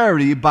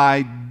prosperity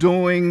by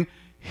doing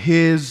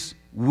His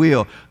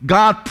will.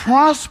 God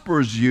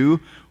prospers you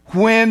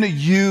when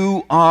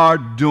you are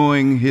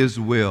doing His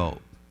will.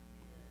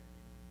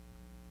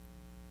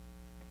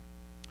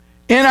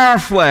 In our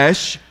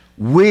flesh,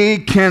 we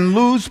can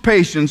lose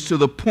patience to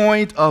the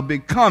point of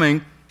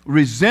becoming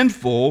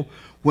resentful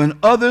when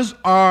others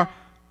are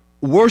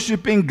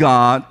worshiping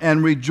God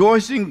and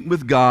rejoicing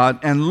with God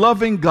and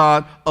loving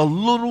God a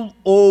little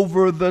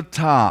over the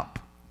top.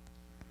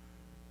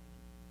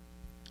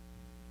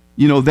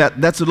 You know,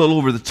 that's a little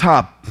over the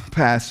top,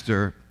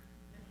 Pastor.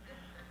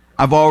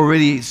 I've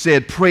already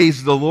said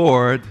praise the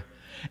Lord,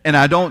 and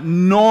I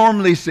don't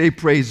normally say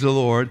praise the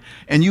Lord,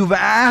 and you've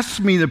asked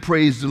me to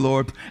praise the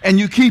Lord, and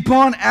you keep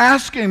on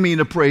asking me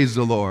to praise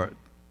the Lord.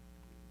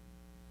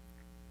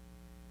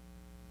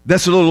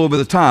 That's a little over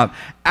the top.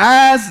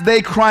 As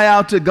they cry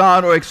out to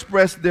God or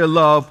express their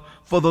love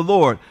for the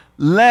Lord,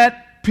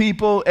 let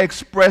people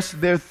express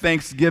their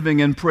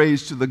thanksgiving and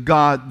praise to the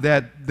God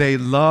that they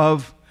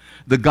love,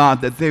 the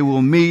God that they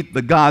will meet,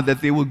 the God that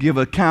they will give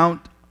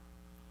account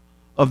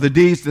of the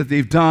deeds that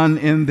they've done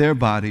in their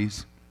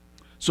bodies.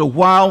 So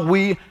while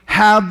we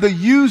have the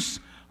use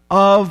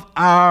of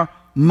our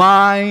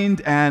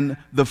mind and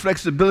the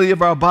flexibility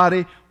of our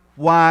body,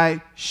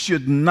 why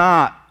should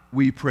not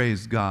we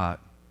praise God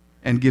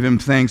and give Him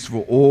thanks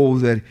for all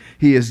that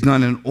He has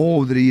done and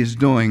all that He is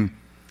doing?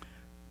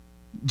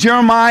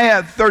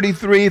 Jeremiah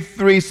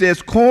 33:3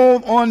 says,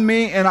 "Call on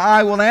me and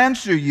I will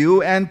answer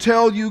you and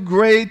tell you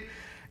great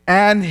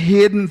and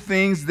hidden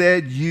things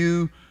that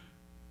you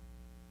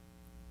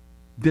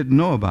didn't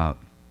know about."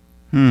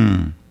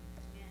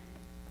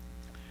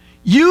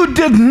 You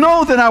didn't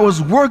know that I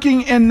was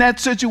working in that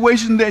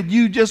situation that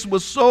you just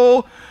was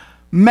so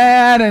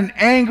mad and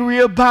angry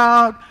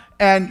about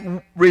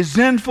and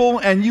resentful,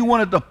 and you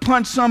wanted to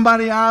punch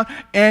somebody out,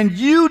 and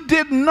you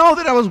didn't know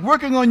that I was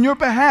working on your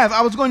behalf.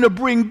 I was going to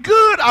bring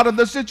good out of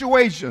the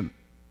situation.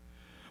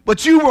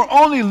 But you were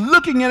only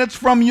looking at it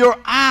from your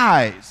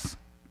eyes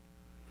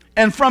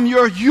and from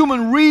your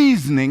human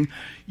reasoning.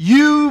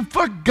 You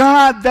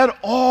forgot that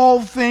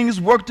all things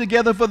work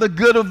together for the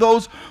good of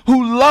those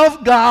who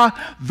love God,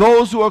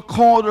 those who are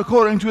called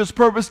according to His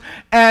purpose,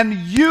 and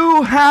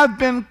you have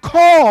been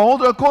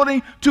called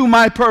according to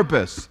my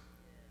purpose.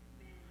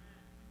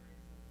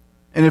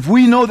 And if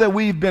we know that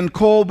we've been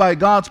called by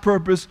God's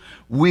purpose,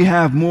 we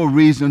have more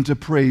reason to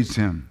praise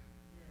Him.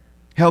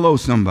 Hello,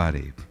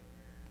 somebody.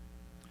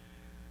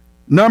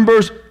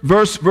 Numbers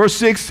verse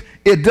 6,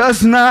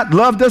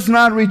 love does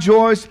not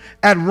rejoice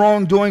at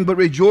wrongdoing, but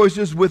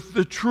rejoices with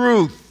the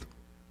truth.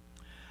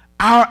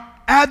 Our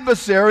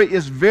adversary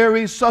is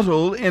very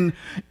subtle in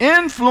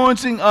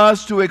influencing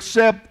us to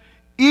accept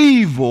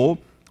evil,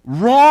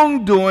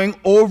 wrongdoing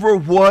over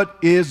what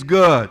is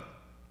good.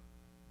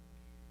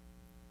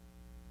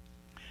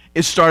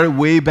 It started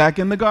way back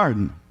in the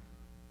garden.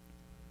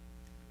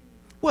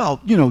 Well,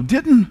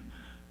 didn't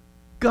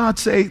God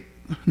say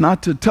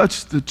not to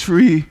touch the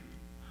tree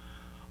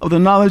of the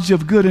knowledge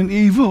of good and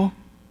evil?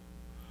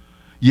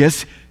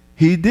 Yes,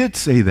 He did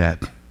say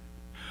that.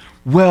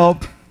 Well,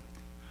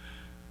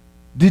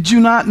 did you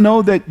not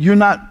know that you're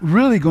not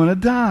really going to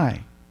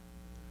die?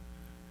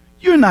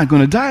 You're not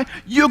going to die.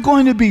 You're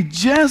going to be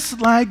just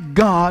like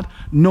God,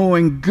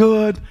 knowing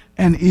good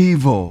and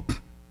evil.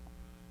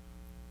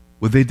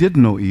 Well, they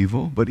didn't know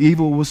evil, but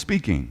evil was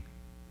speaking.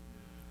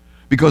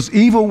 Because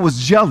evil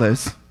was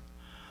jealous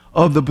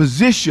of the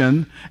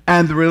position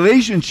and the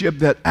relationship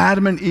that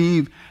Adam and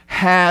Eve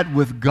had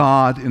with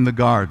God in the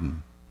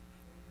garden.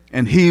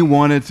 And he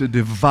wanted to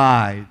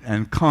divide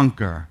and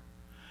conquer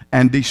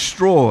and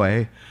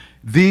destroy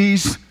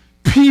these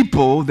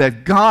people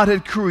that God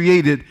had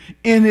created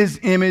in His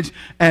image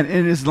and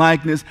in His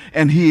likeness,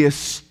 and He is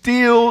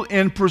still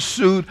in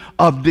pursuit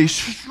of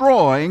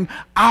destroying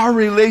our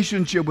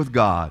relationship with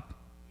God.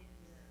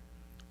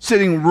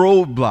 Setting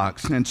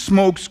roadblocks and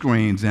smoke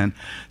screens and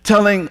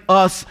telling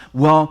us,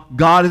 well,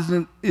 God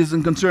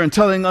isn't concerned,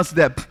 telling us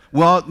that,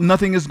 well,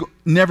 nothing is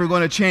never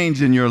going to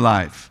change in your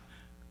life.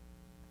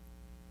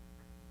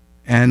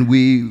 and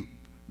we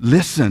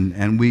listen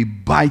and we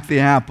bite the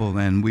apple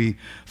and we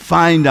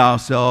find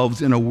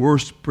ourselves in a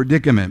worse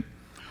predicament.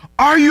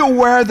 Are you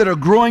aware that a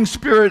growing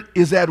spirit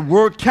is at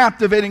work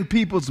captivating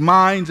people's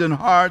minds and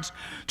hearts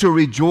to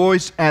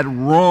rejoice at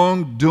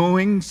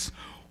wrongdoings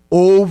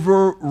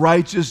over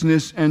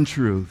righteousness and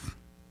truth?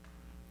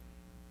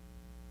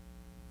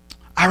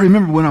 I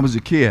remember when I was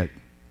a kid,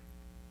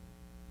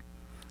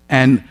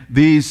 and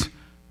these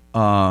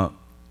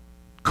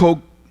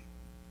Coke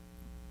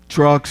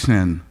trucks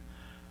and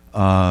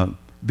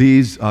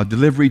these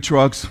delivery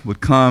trucks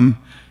would come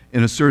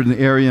in a certain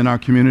area in our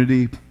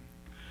community,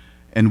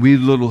 and we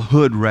little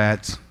hood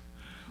rats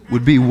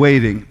would be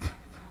waiting.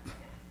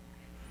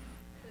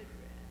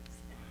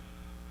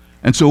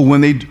 And so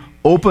when they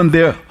opened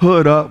their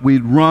hood up,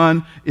 we'd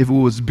run. If it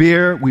was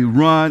beer, we'd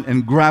run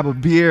and grab a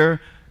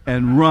beer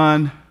and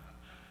run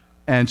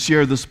and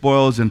share the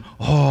spoils, and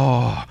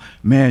oh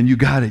man, you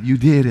got it, you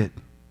did it.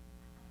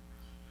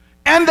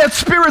 And that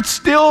spirit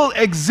still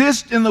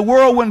exists in the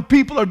world when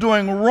people are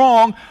doing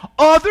wrong.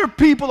 Other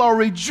people are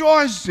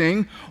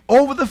rejoicing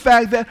over the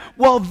fact that,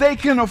 well, they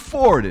can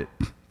afford it.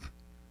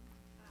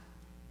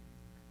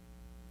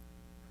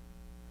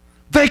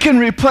 They can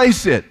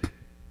replace it.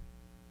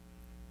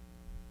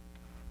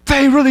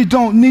 They really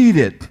don't need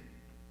it.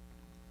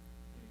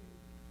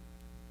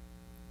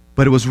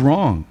 But it was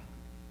wrong.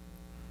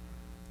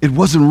 It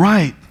wasn't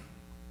right.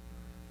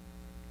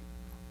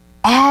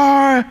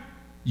 Are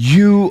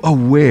you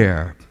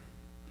aware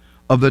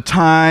of the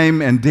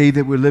time and day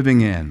that we're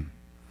living in?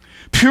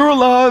 Pure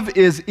love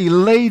is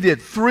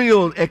elated,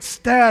 thrilled,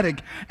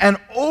 ecstatic, and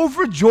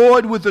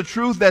overjoyed with the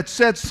truth that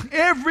sets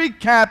every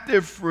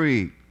captive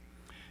free.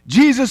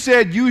 Jesus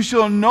said, "You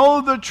shall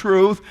know the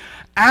truth,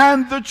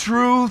 and the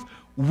truth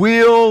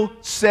will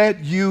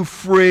set you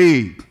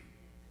free."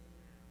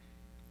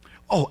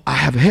 Oh, I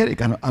have a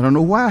headache. I don't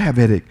know why I have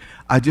a headache.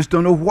 I just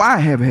don't know why I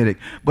have a headache.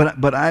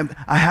 But I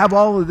have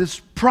all of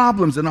these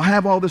problems and I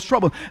have all this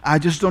trouble. I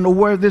just don't know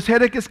where this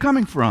headache is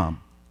coming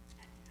from.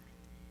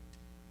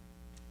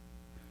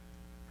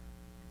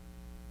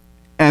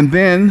 And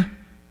then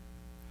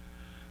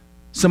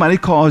somebody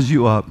calls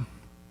you up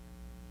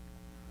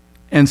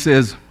and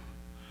says,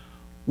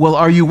 "Well,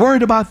 are you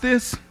worried about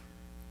this?"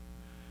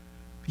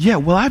 "Yeah,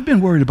 well, I've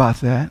been worried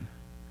about that."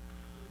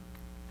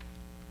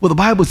 Well, the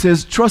Bible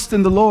says, "Trust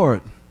in the Lord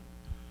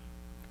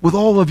with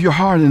all of your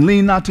heart and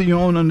lean not to your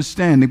own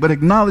understanding, but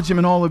acknowledge him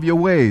in all of your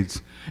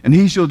ways, and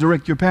he shall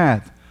direct your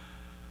path."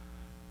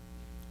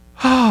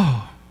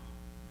 Oh,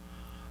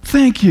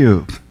 thank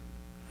you.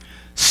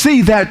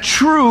 See, that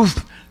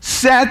truth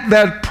set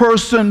that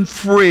person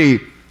free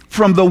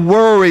from the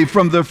worry,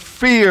 from the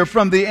fear,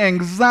 from the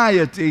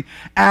anxiety,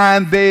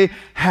 and they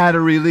had a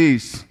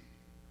release.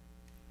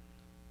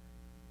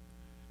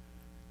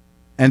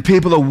 And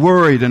people are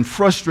worried and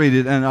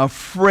frustrated and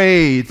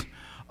afraid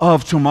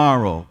of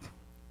tomorrow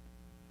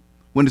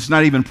when it's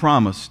not even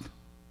promised,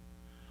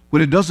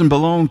 when it doesn't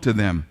belong to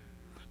them.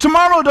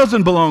 Tomorrow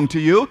doesn't belong to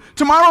you.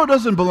 Tomorrow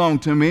doesn't belong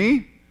to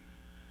me.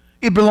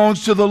 It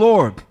belongs to the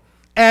Lord.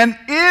 And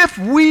if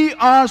we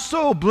are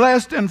so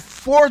blessed and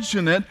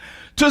fortunate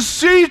to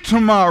see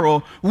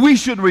tomorrow, we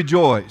should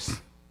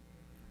rejoice.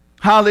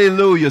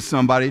 Hallelujah,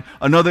 somebody.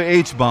 Another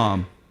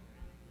H-bomb.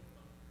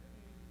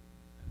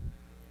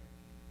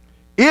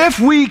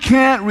 If we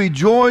can't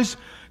rejoice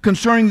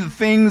concerning the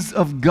things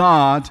of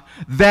God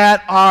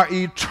that are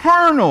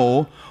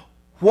eternal,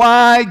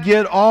 why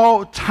get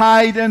all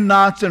tied in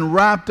knots and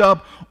wrapped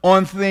up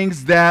on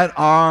things that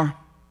are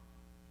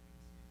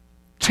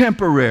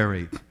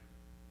temporary?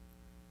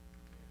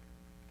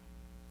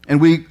 And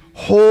we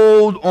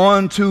hold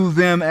on to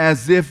them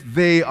as if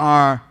they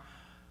are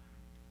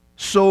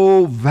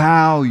so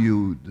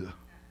valued.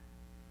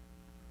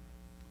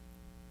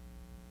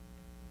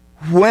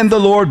 When the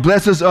Lord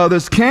blesses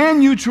others,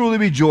 can you truly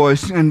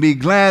rejoice and be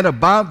glad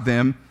about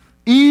them,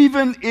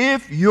 even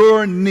if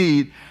your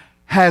need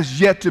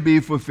has yet to be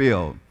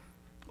fulfilled?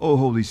 Oh,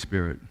 Holy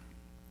Spirit,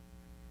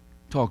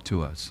 talk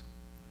to us.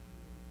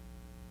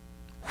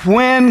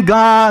 When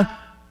God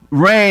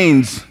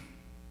reigns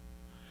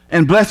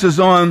and blesses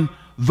on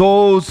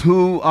those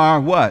who are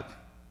what?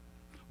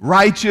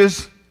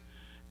 Righteous,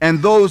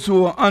 and those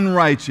who are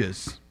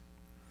unrighteous.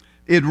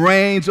 It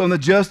rains on the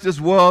just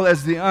as well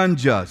as the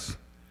unjust.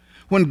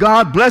 When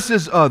God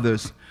blesses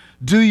others,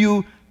 do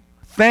you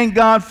thank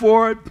God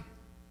for it?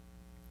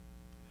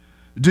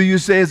 Do you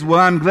say, well,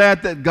 I'm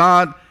glad that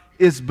God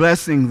is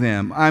blessing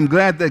them. I'm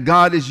glad that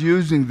God is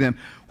using them.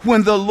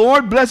 When the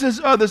Lord blesses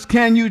others,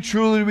 can you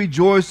truly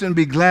rejoice and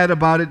be glad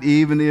about it,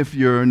 even if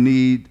your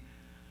need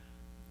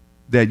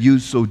that you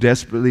so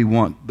desperately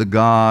want the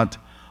God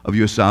of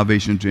your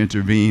salvation to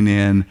intervene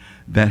in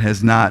that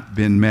has not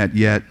been met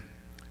yet?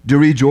 Do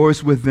you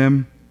rejoice with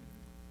them?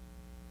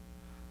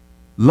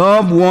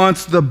 Love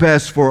wants the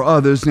best for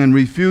others and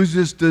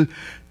refuses to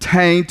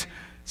taint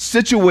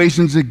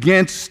situations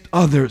against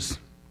others.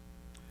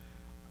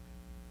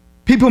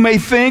 People may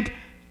think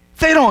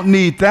they don't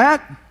need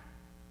that.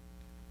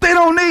 They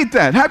don't need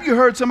that. Have you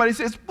heard somebody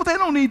say, well, they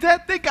don't need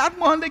that. They got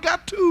one, they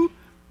got two.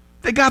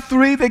 They got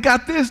 3, they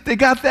got this, they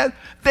got that.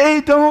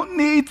 They don't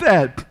need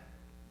that.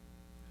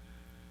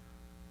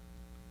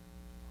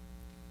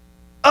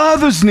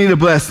 Others need a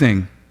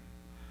blessing.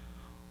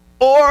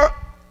 Or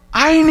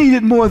I need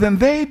it more than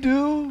they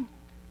do.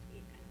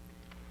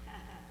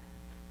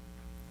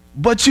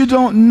 But you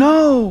don't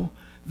know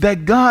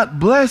that God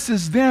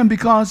blesses them,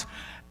 because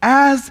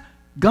as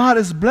God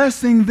is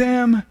blessing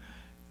them,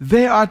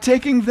 they are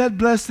taking that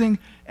blessing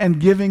and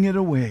giving it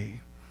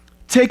away.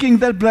 Taking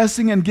that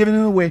blessing and giving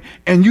it away,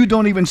 and you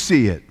don't even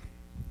see it.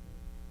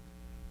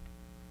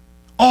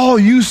 All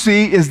you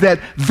see is that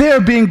they're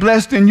being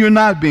blessed and you're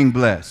not being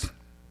blessed.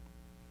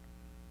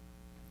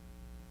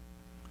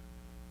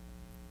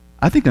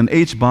 I think an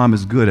H-bomb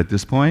is good at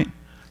this point.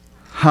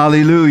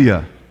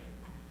 Hallelujah.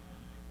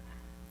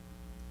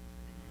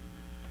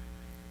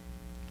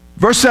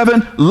 Verse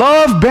 7,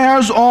 love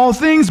bears all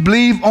things,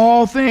 believes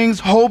all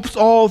things, hopes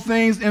all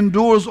things,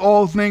 endures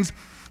all things.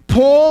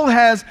 Paul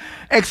has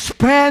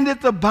expanded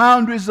the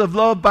boundaries of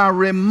love by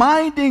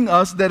reminding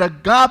us that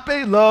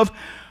agape love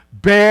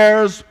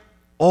bears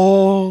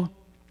all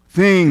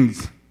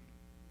things.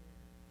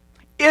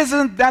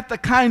 Isn't that the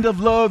kind of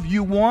love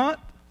you want?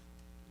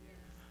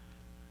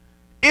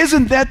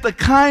 Isn't that the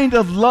kind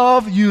of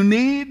love you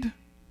need?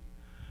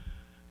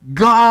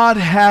 God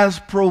has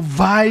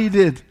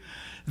provided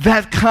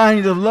that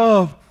kind of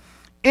love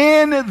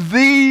in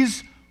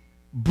these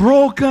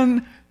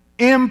broken,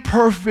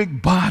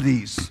 imperfect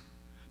bodies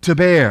to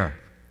bear.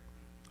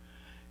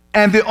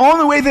 And the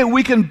only way that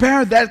we can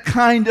bear that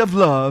kind of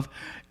love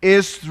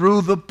is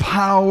through the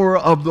power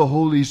of the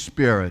Holy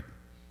Spirit.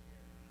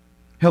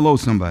 Hello,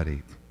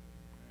 somebody.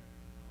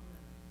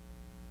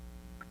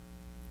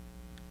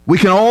 We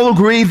can all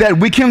agree that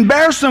we can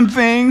bear some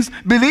things,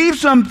 believe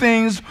some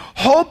things,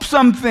 hope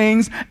some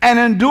things, and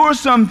endure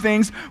some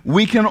things.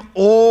 We can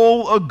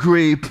all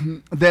agree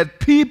that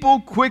people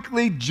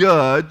quickly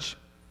judge,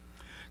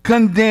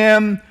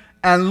 condemn,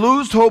 and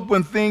lose hope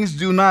when things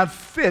do not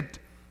fit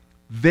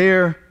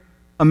their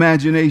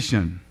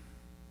imagination.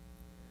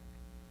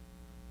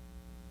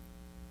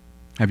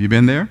 Have you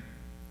been there?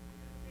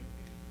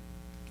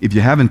 If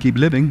you haven't, keep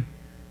living.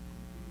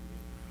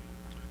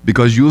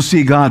 Because you'll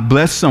see God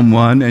bless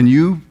someone and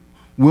you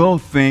will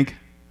think,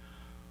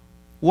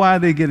 why are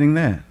they getting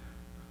that?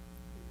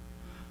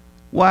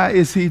 Why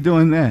is he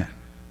doing that?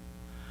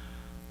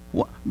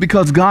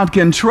 Because God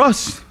can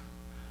trust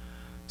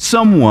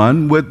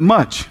someone with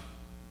much.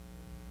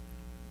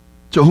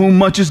 To whom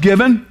much is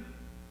given,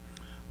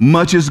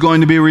 much is going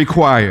to be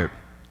required.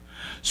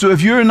 So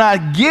if you're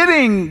not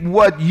getting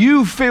what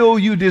you feel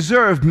you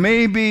deserve,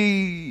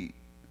 maybe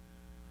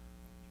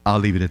I'll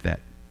leave it at that.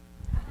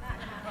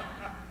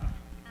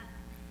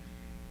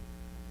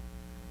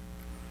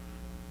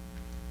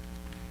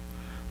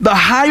 The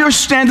higher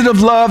standard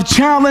of love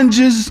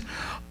challenges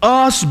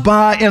us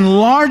by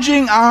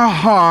enlarging our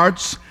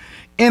hearts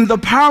in the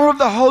power of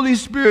the Holy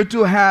Spirit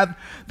to have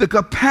the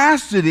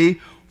capacity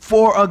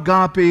for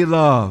agape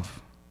love.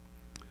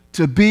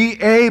 To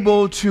be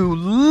able to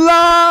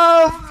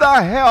love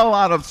the hell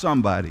out of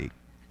somebody.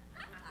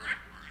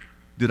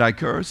 Did I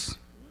curse?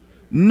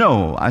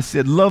 No, I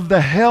said love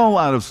the hell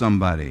out of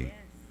somebody.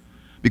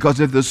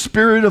 Because if the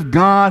Spirit of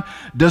God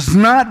does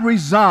not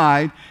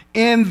reside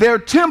in their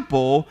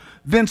temple,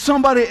 then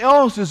somebody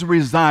else is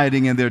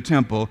residing in their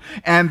temple,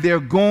 and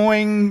they're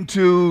going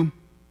to...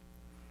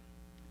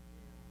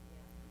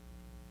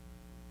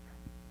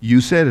 You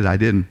said it, I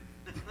didn't.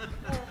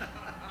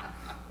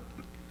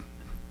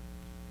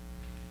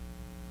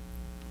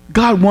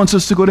 God wants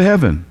us to go to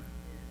heaven.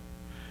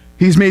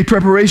 He's made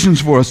preparations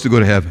for us to go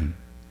to heaven.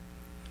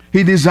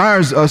 He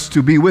desires us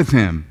to be with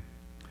him.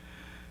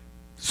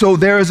 So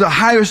there is a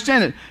higher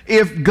standard.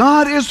 If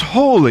God is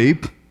holy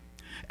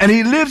and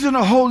he lives in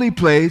a holy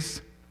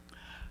place,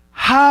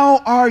 how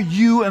are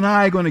you and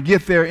I going to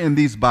get there in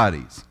these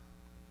bodies?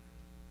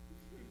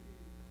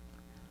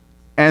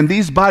 And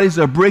these bodies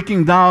are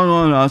breaking down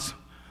on us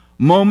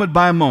moment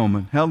by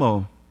moment.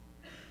 Hello.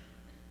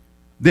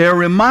 They're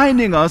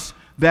reminding us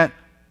that,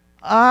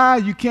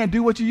 you can't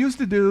do what you used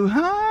to do.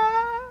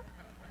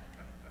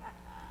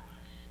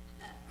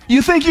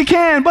 You think you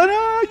can, but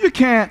you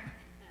can't.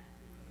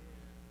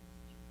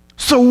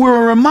 So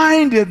we're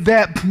reminded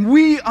that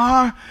we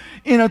are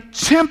in a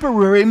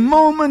temporary,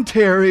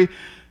 momentary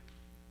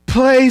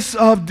place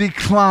of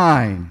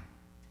decline.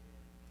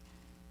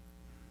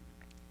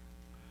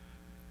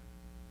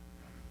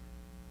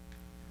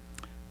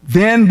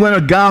 Then when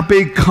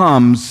agape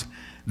comes,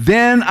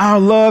 then our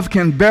love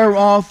can bear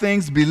all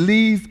things,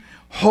 believe,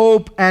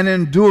 hope, and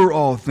endure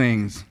all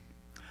things.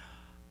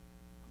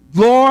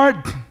 Lord,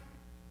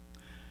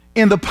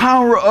 in the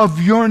power of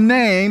your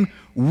name,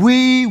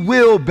 we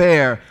will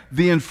bear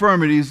the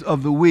infirmities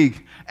of the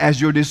weak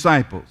as your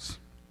disciples.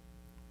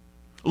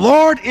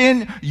 Lord,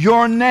 in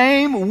your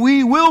name,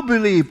 we will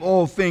believe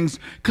all things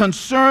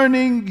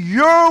concerning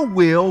your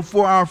will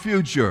for our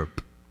future.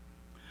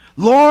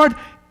 Lord,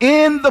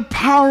 in the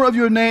power of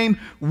your name,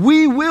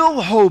 we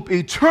will hope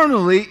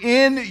eternally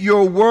in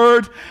your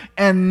word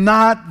and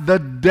not the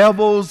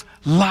devil's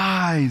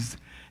lies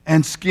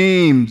and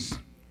schemes.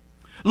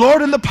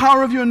 Lord, in the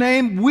power of your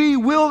name, we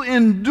will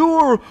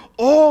endure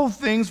all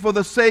things for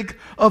the sake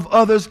of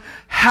others,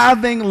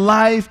 having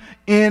life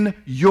in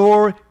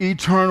your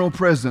eternal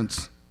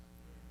presence.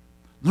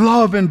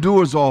 Love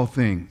endures all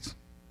things.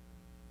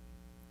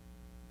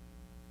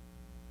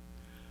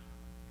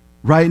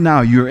 Right now,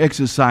 you're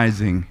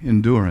exercising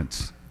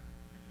endurance.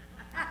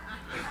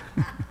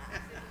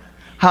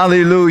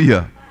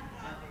 Hallelujah.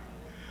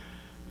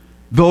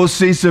 Those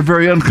seats are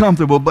very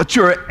uncomfortable, but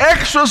you're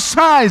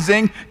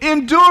exercising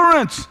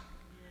endurance.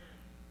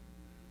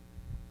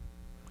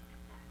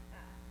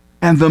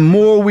 And the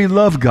more we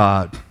love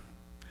God,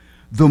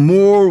 the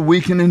more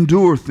we can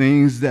endure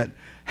things that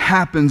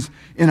happens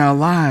in our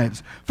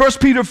lives. 1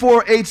 Peter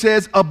 4:8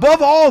 says,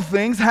 above all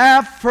things,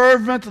 have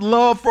fervent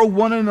love for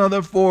one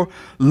another, for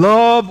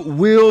love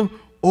will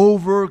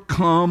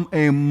overcome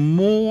a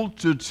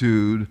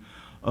multitude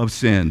of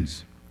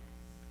sins.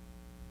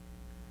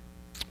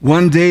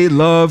 One day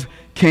love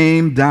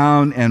came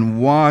down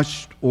and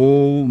washed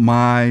all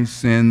my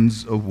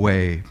sins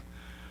away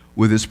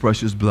with his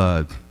precious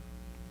blood.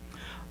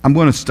 I'm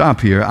going to stop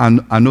here.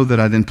 I know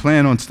that I didn't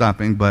plan on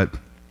stopping, but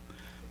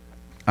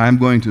I'm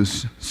going to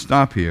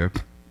stop here.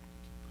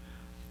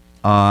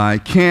 I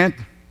can't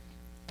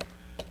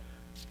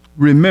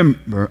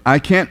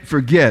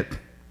forget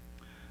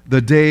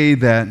the day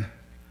that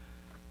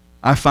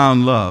I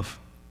found love.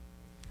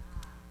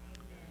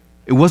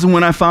 It wasn't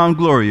when I found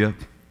Gloria.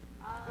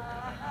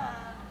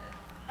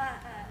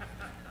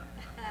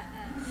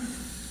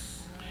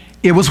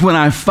 It was when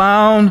I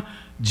found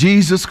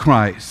Jesus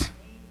Christ.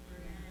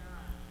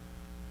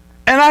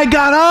 And I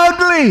got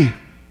ugly.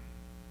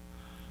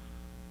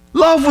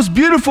 Love was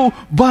beautiful,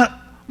 but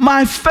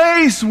my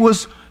face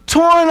was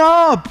torn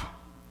up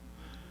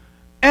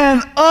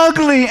and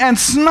ugly, and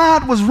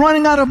snot was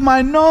running out of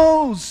my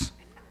nose.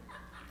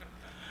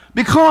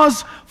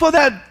 Because for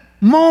that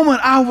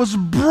moment I was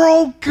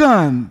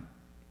broken.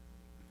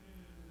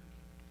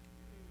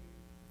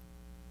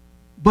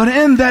 But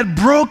in that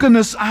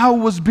brokenness, I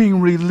was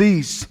being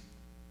released.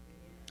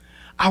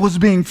 I was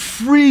being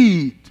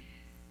freed.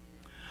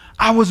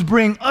 I was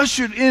being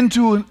ushered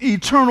into an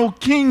eternal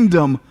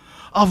kingdom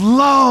of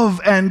love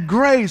and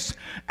grace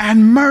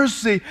and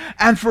mercy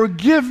and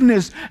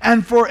forgiveness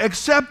and for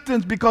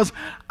acceptance, because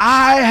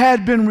I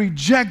had been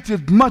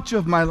rejected much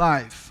of my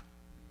life.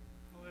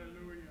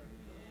 Hallelujah.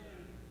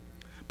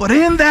 But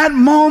in that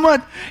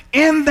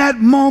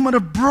moment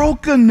of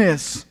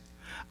brokenness,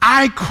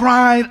 I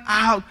cried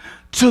out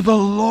to the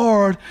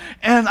Lord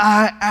and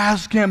I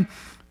asked him,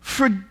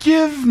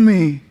 forgive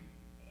me.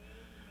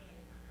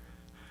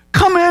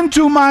 Come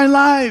into my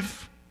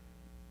life.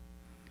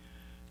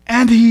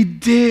 And he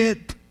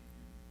did.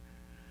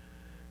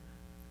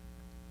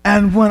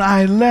 And when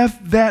I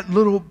left that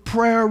little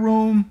prayer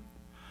room,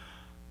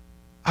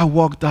 I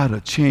walked out a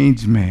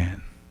changed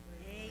man.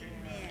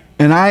 Amen.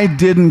 And I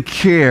didn't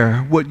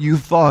care what you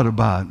thought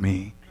about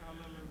me.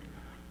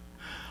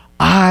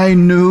 I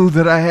knew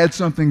that I had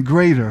something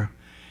greater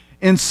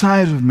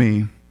inside of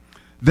me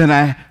than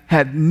I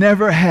had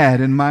never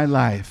had in my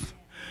life.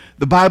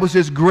 The Bible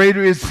says,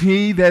 greater is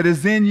he that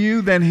is in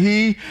you than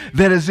he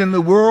that is in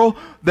the world.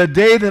 The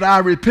day that I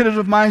repented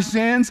of my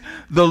sins,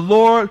 the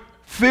Lord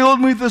filled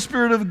me with the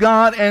Spirit of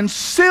God and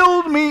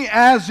sealed me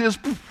as his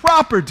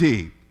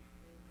property.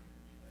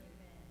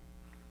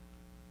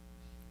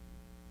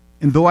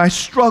 And though I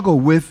struggle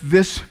with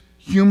this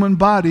human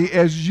body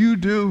as you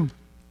do,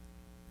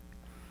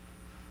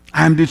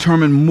 I am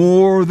determined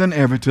more than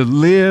ever to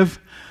live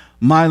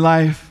my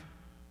life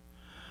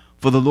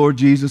for the Lord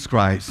Jesus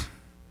Christ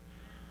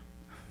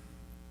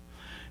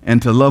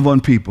and to love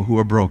on people who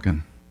are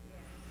broken,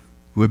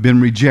 who have been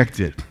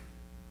rejected,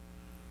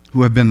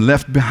 who have been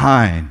left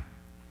behind,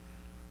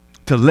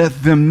 to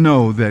let them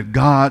know that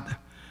God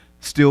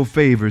still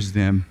favors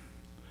them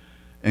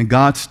and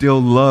God still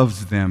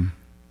loves them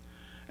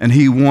and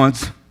he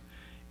wants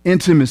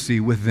intimacy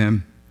with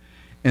them.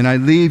 And I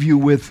leave you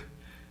with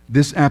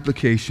this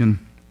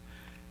application.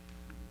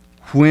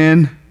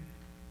 When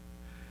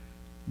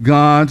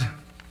God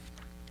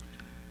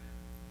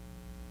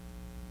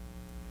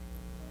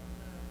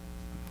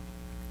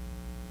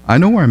I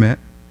know where I'm at.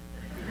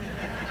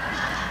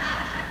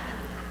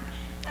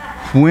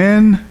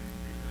 When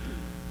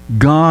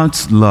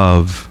God's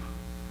love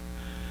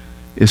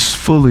is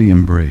fully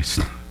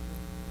embraced,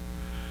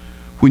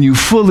 when you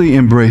fully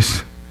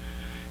embrace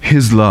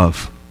his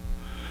love,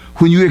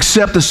 when you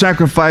accept the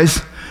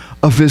sacrifice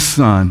of his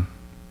son,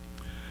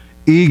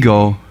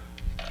 ego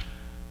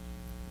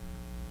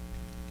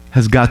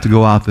has got to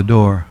go out the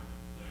door.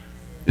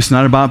 It's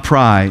not about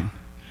pride.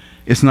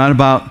 It's not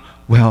about,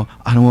 well,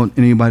 I don't want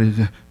anybody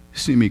to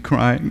see me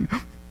crying.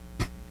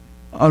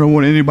 I don't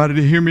want anybody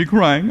to hear me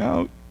crying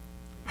out.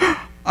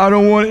 I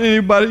don't want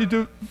anybody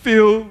to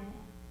feel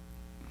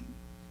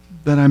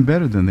that I'm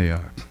better than they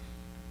are.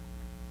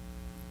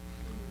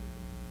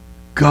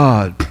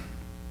 God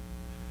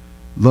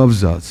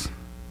loves us.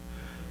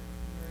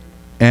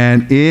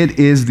 And it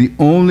is the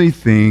only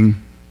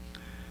thing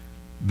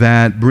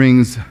that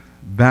brings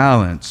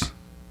balance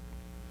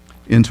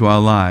into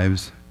our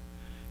lives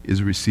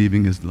is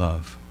receiving his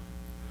love.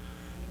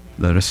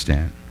 Let us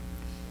stand.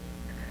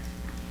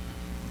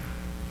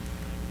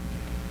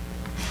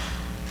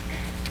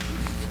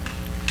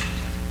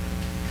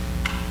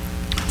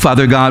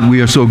 Father God,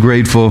 we are so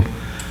grateful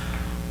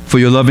for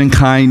your loving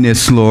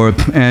kindness, Lord,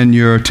 and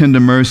your tender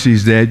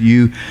mercies that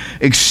you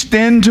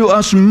extend to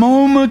us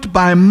moment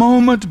by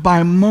moment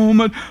by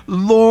moment.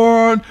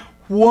 Lord,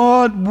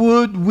 what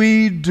would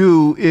we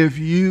do if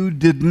you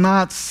did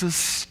not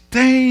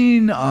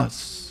sustain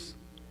us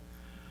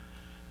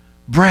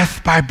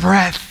breath by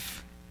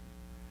breath?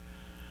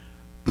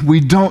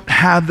 We don't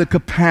have the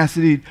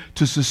capacity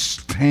to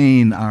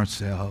sustain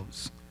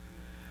ourselves.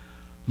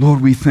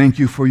 Lord, we thank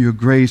you for your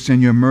grace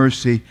and your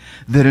mercy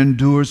that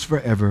endures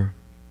forever.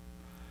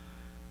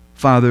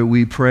 Father,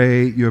 we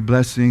pray your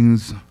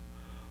blessings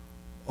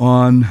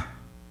on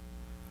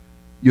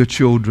your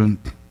children.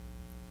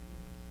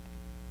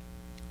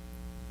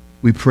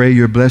 We pray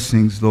your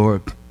blessings,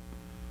 Lord,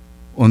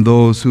 on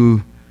those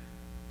who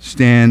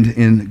stand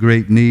in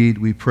great need.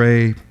 We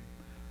pray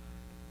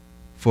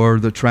for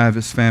the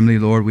Travis family,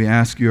 Lord. We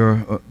ask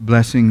your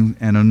blessing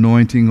and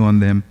anointing on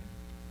them.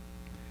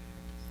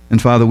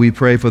 And Father, we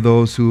pray for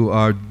those who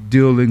are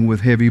dealing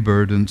with heavy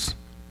burdens.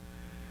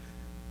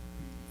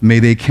 May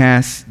they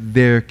cast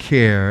their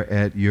care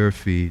at your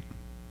feet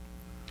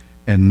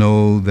and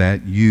know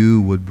that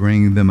you would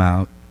bring them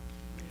out.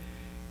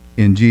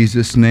 In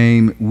Jesus'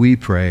 name we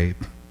pray.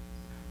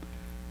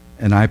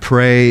 And I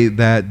pray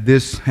that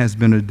this has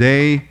been a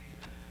day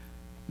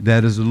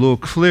that is a little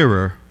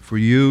clearer for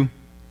you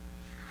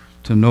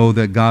to know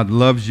that God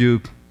loves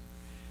you.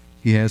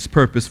 He has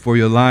purpose for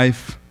your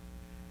life,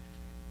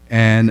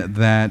 and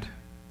that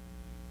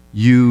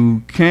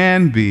you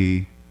can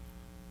be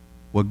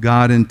what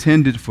God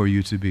intended for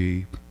you to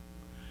be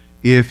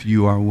if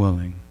you are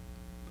willing.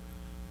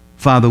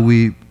 Father,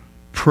 we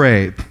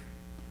pray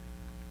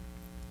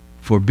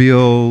for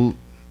Bill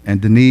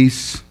and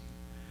Denise,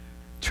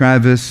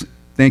 Travis.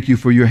 Thank you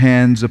for your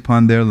hands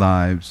upon their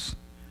lives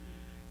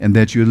and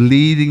that you're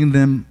leading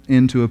them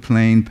into a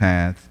plain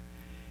path.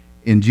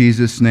 In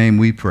Jesus' name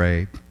we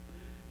pray.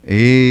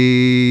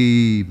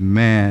 Amen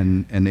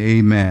and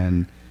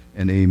amen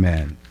and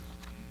amen.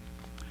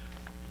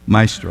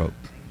 Maestro.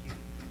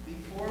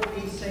 Before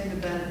we sing the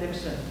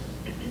benediction,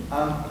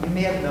 you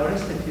may have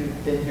noticed, if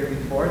you've been here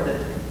before,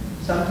 that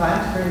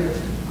sometimes during the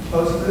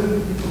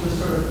post-food, people just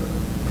sort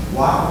of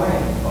walk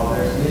away while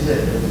there's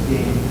music that's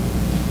being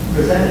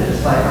presented,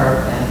 just like our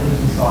anthems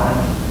and so on.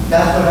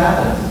 That's what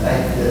happens.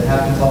 It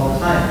happens all the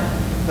time.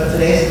 But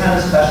today is kind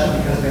of special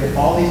because we have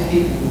all these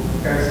people who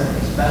prepared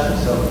something special.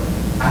 So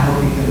I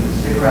hope you can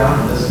stick around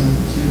and listen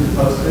to the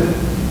post-food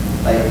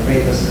like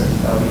great listeners.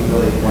 That would be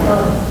really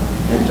wonderful.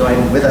 And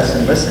join with us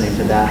in listening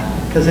to that,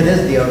 because it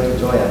is the Ode to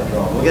Joy after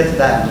all. We'll get to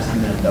that in just a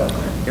minute though.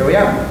 Here we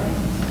are.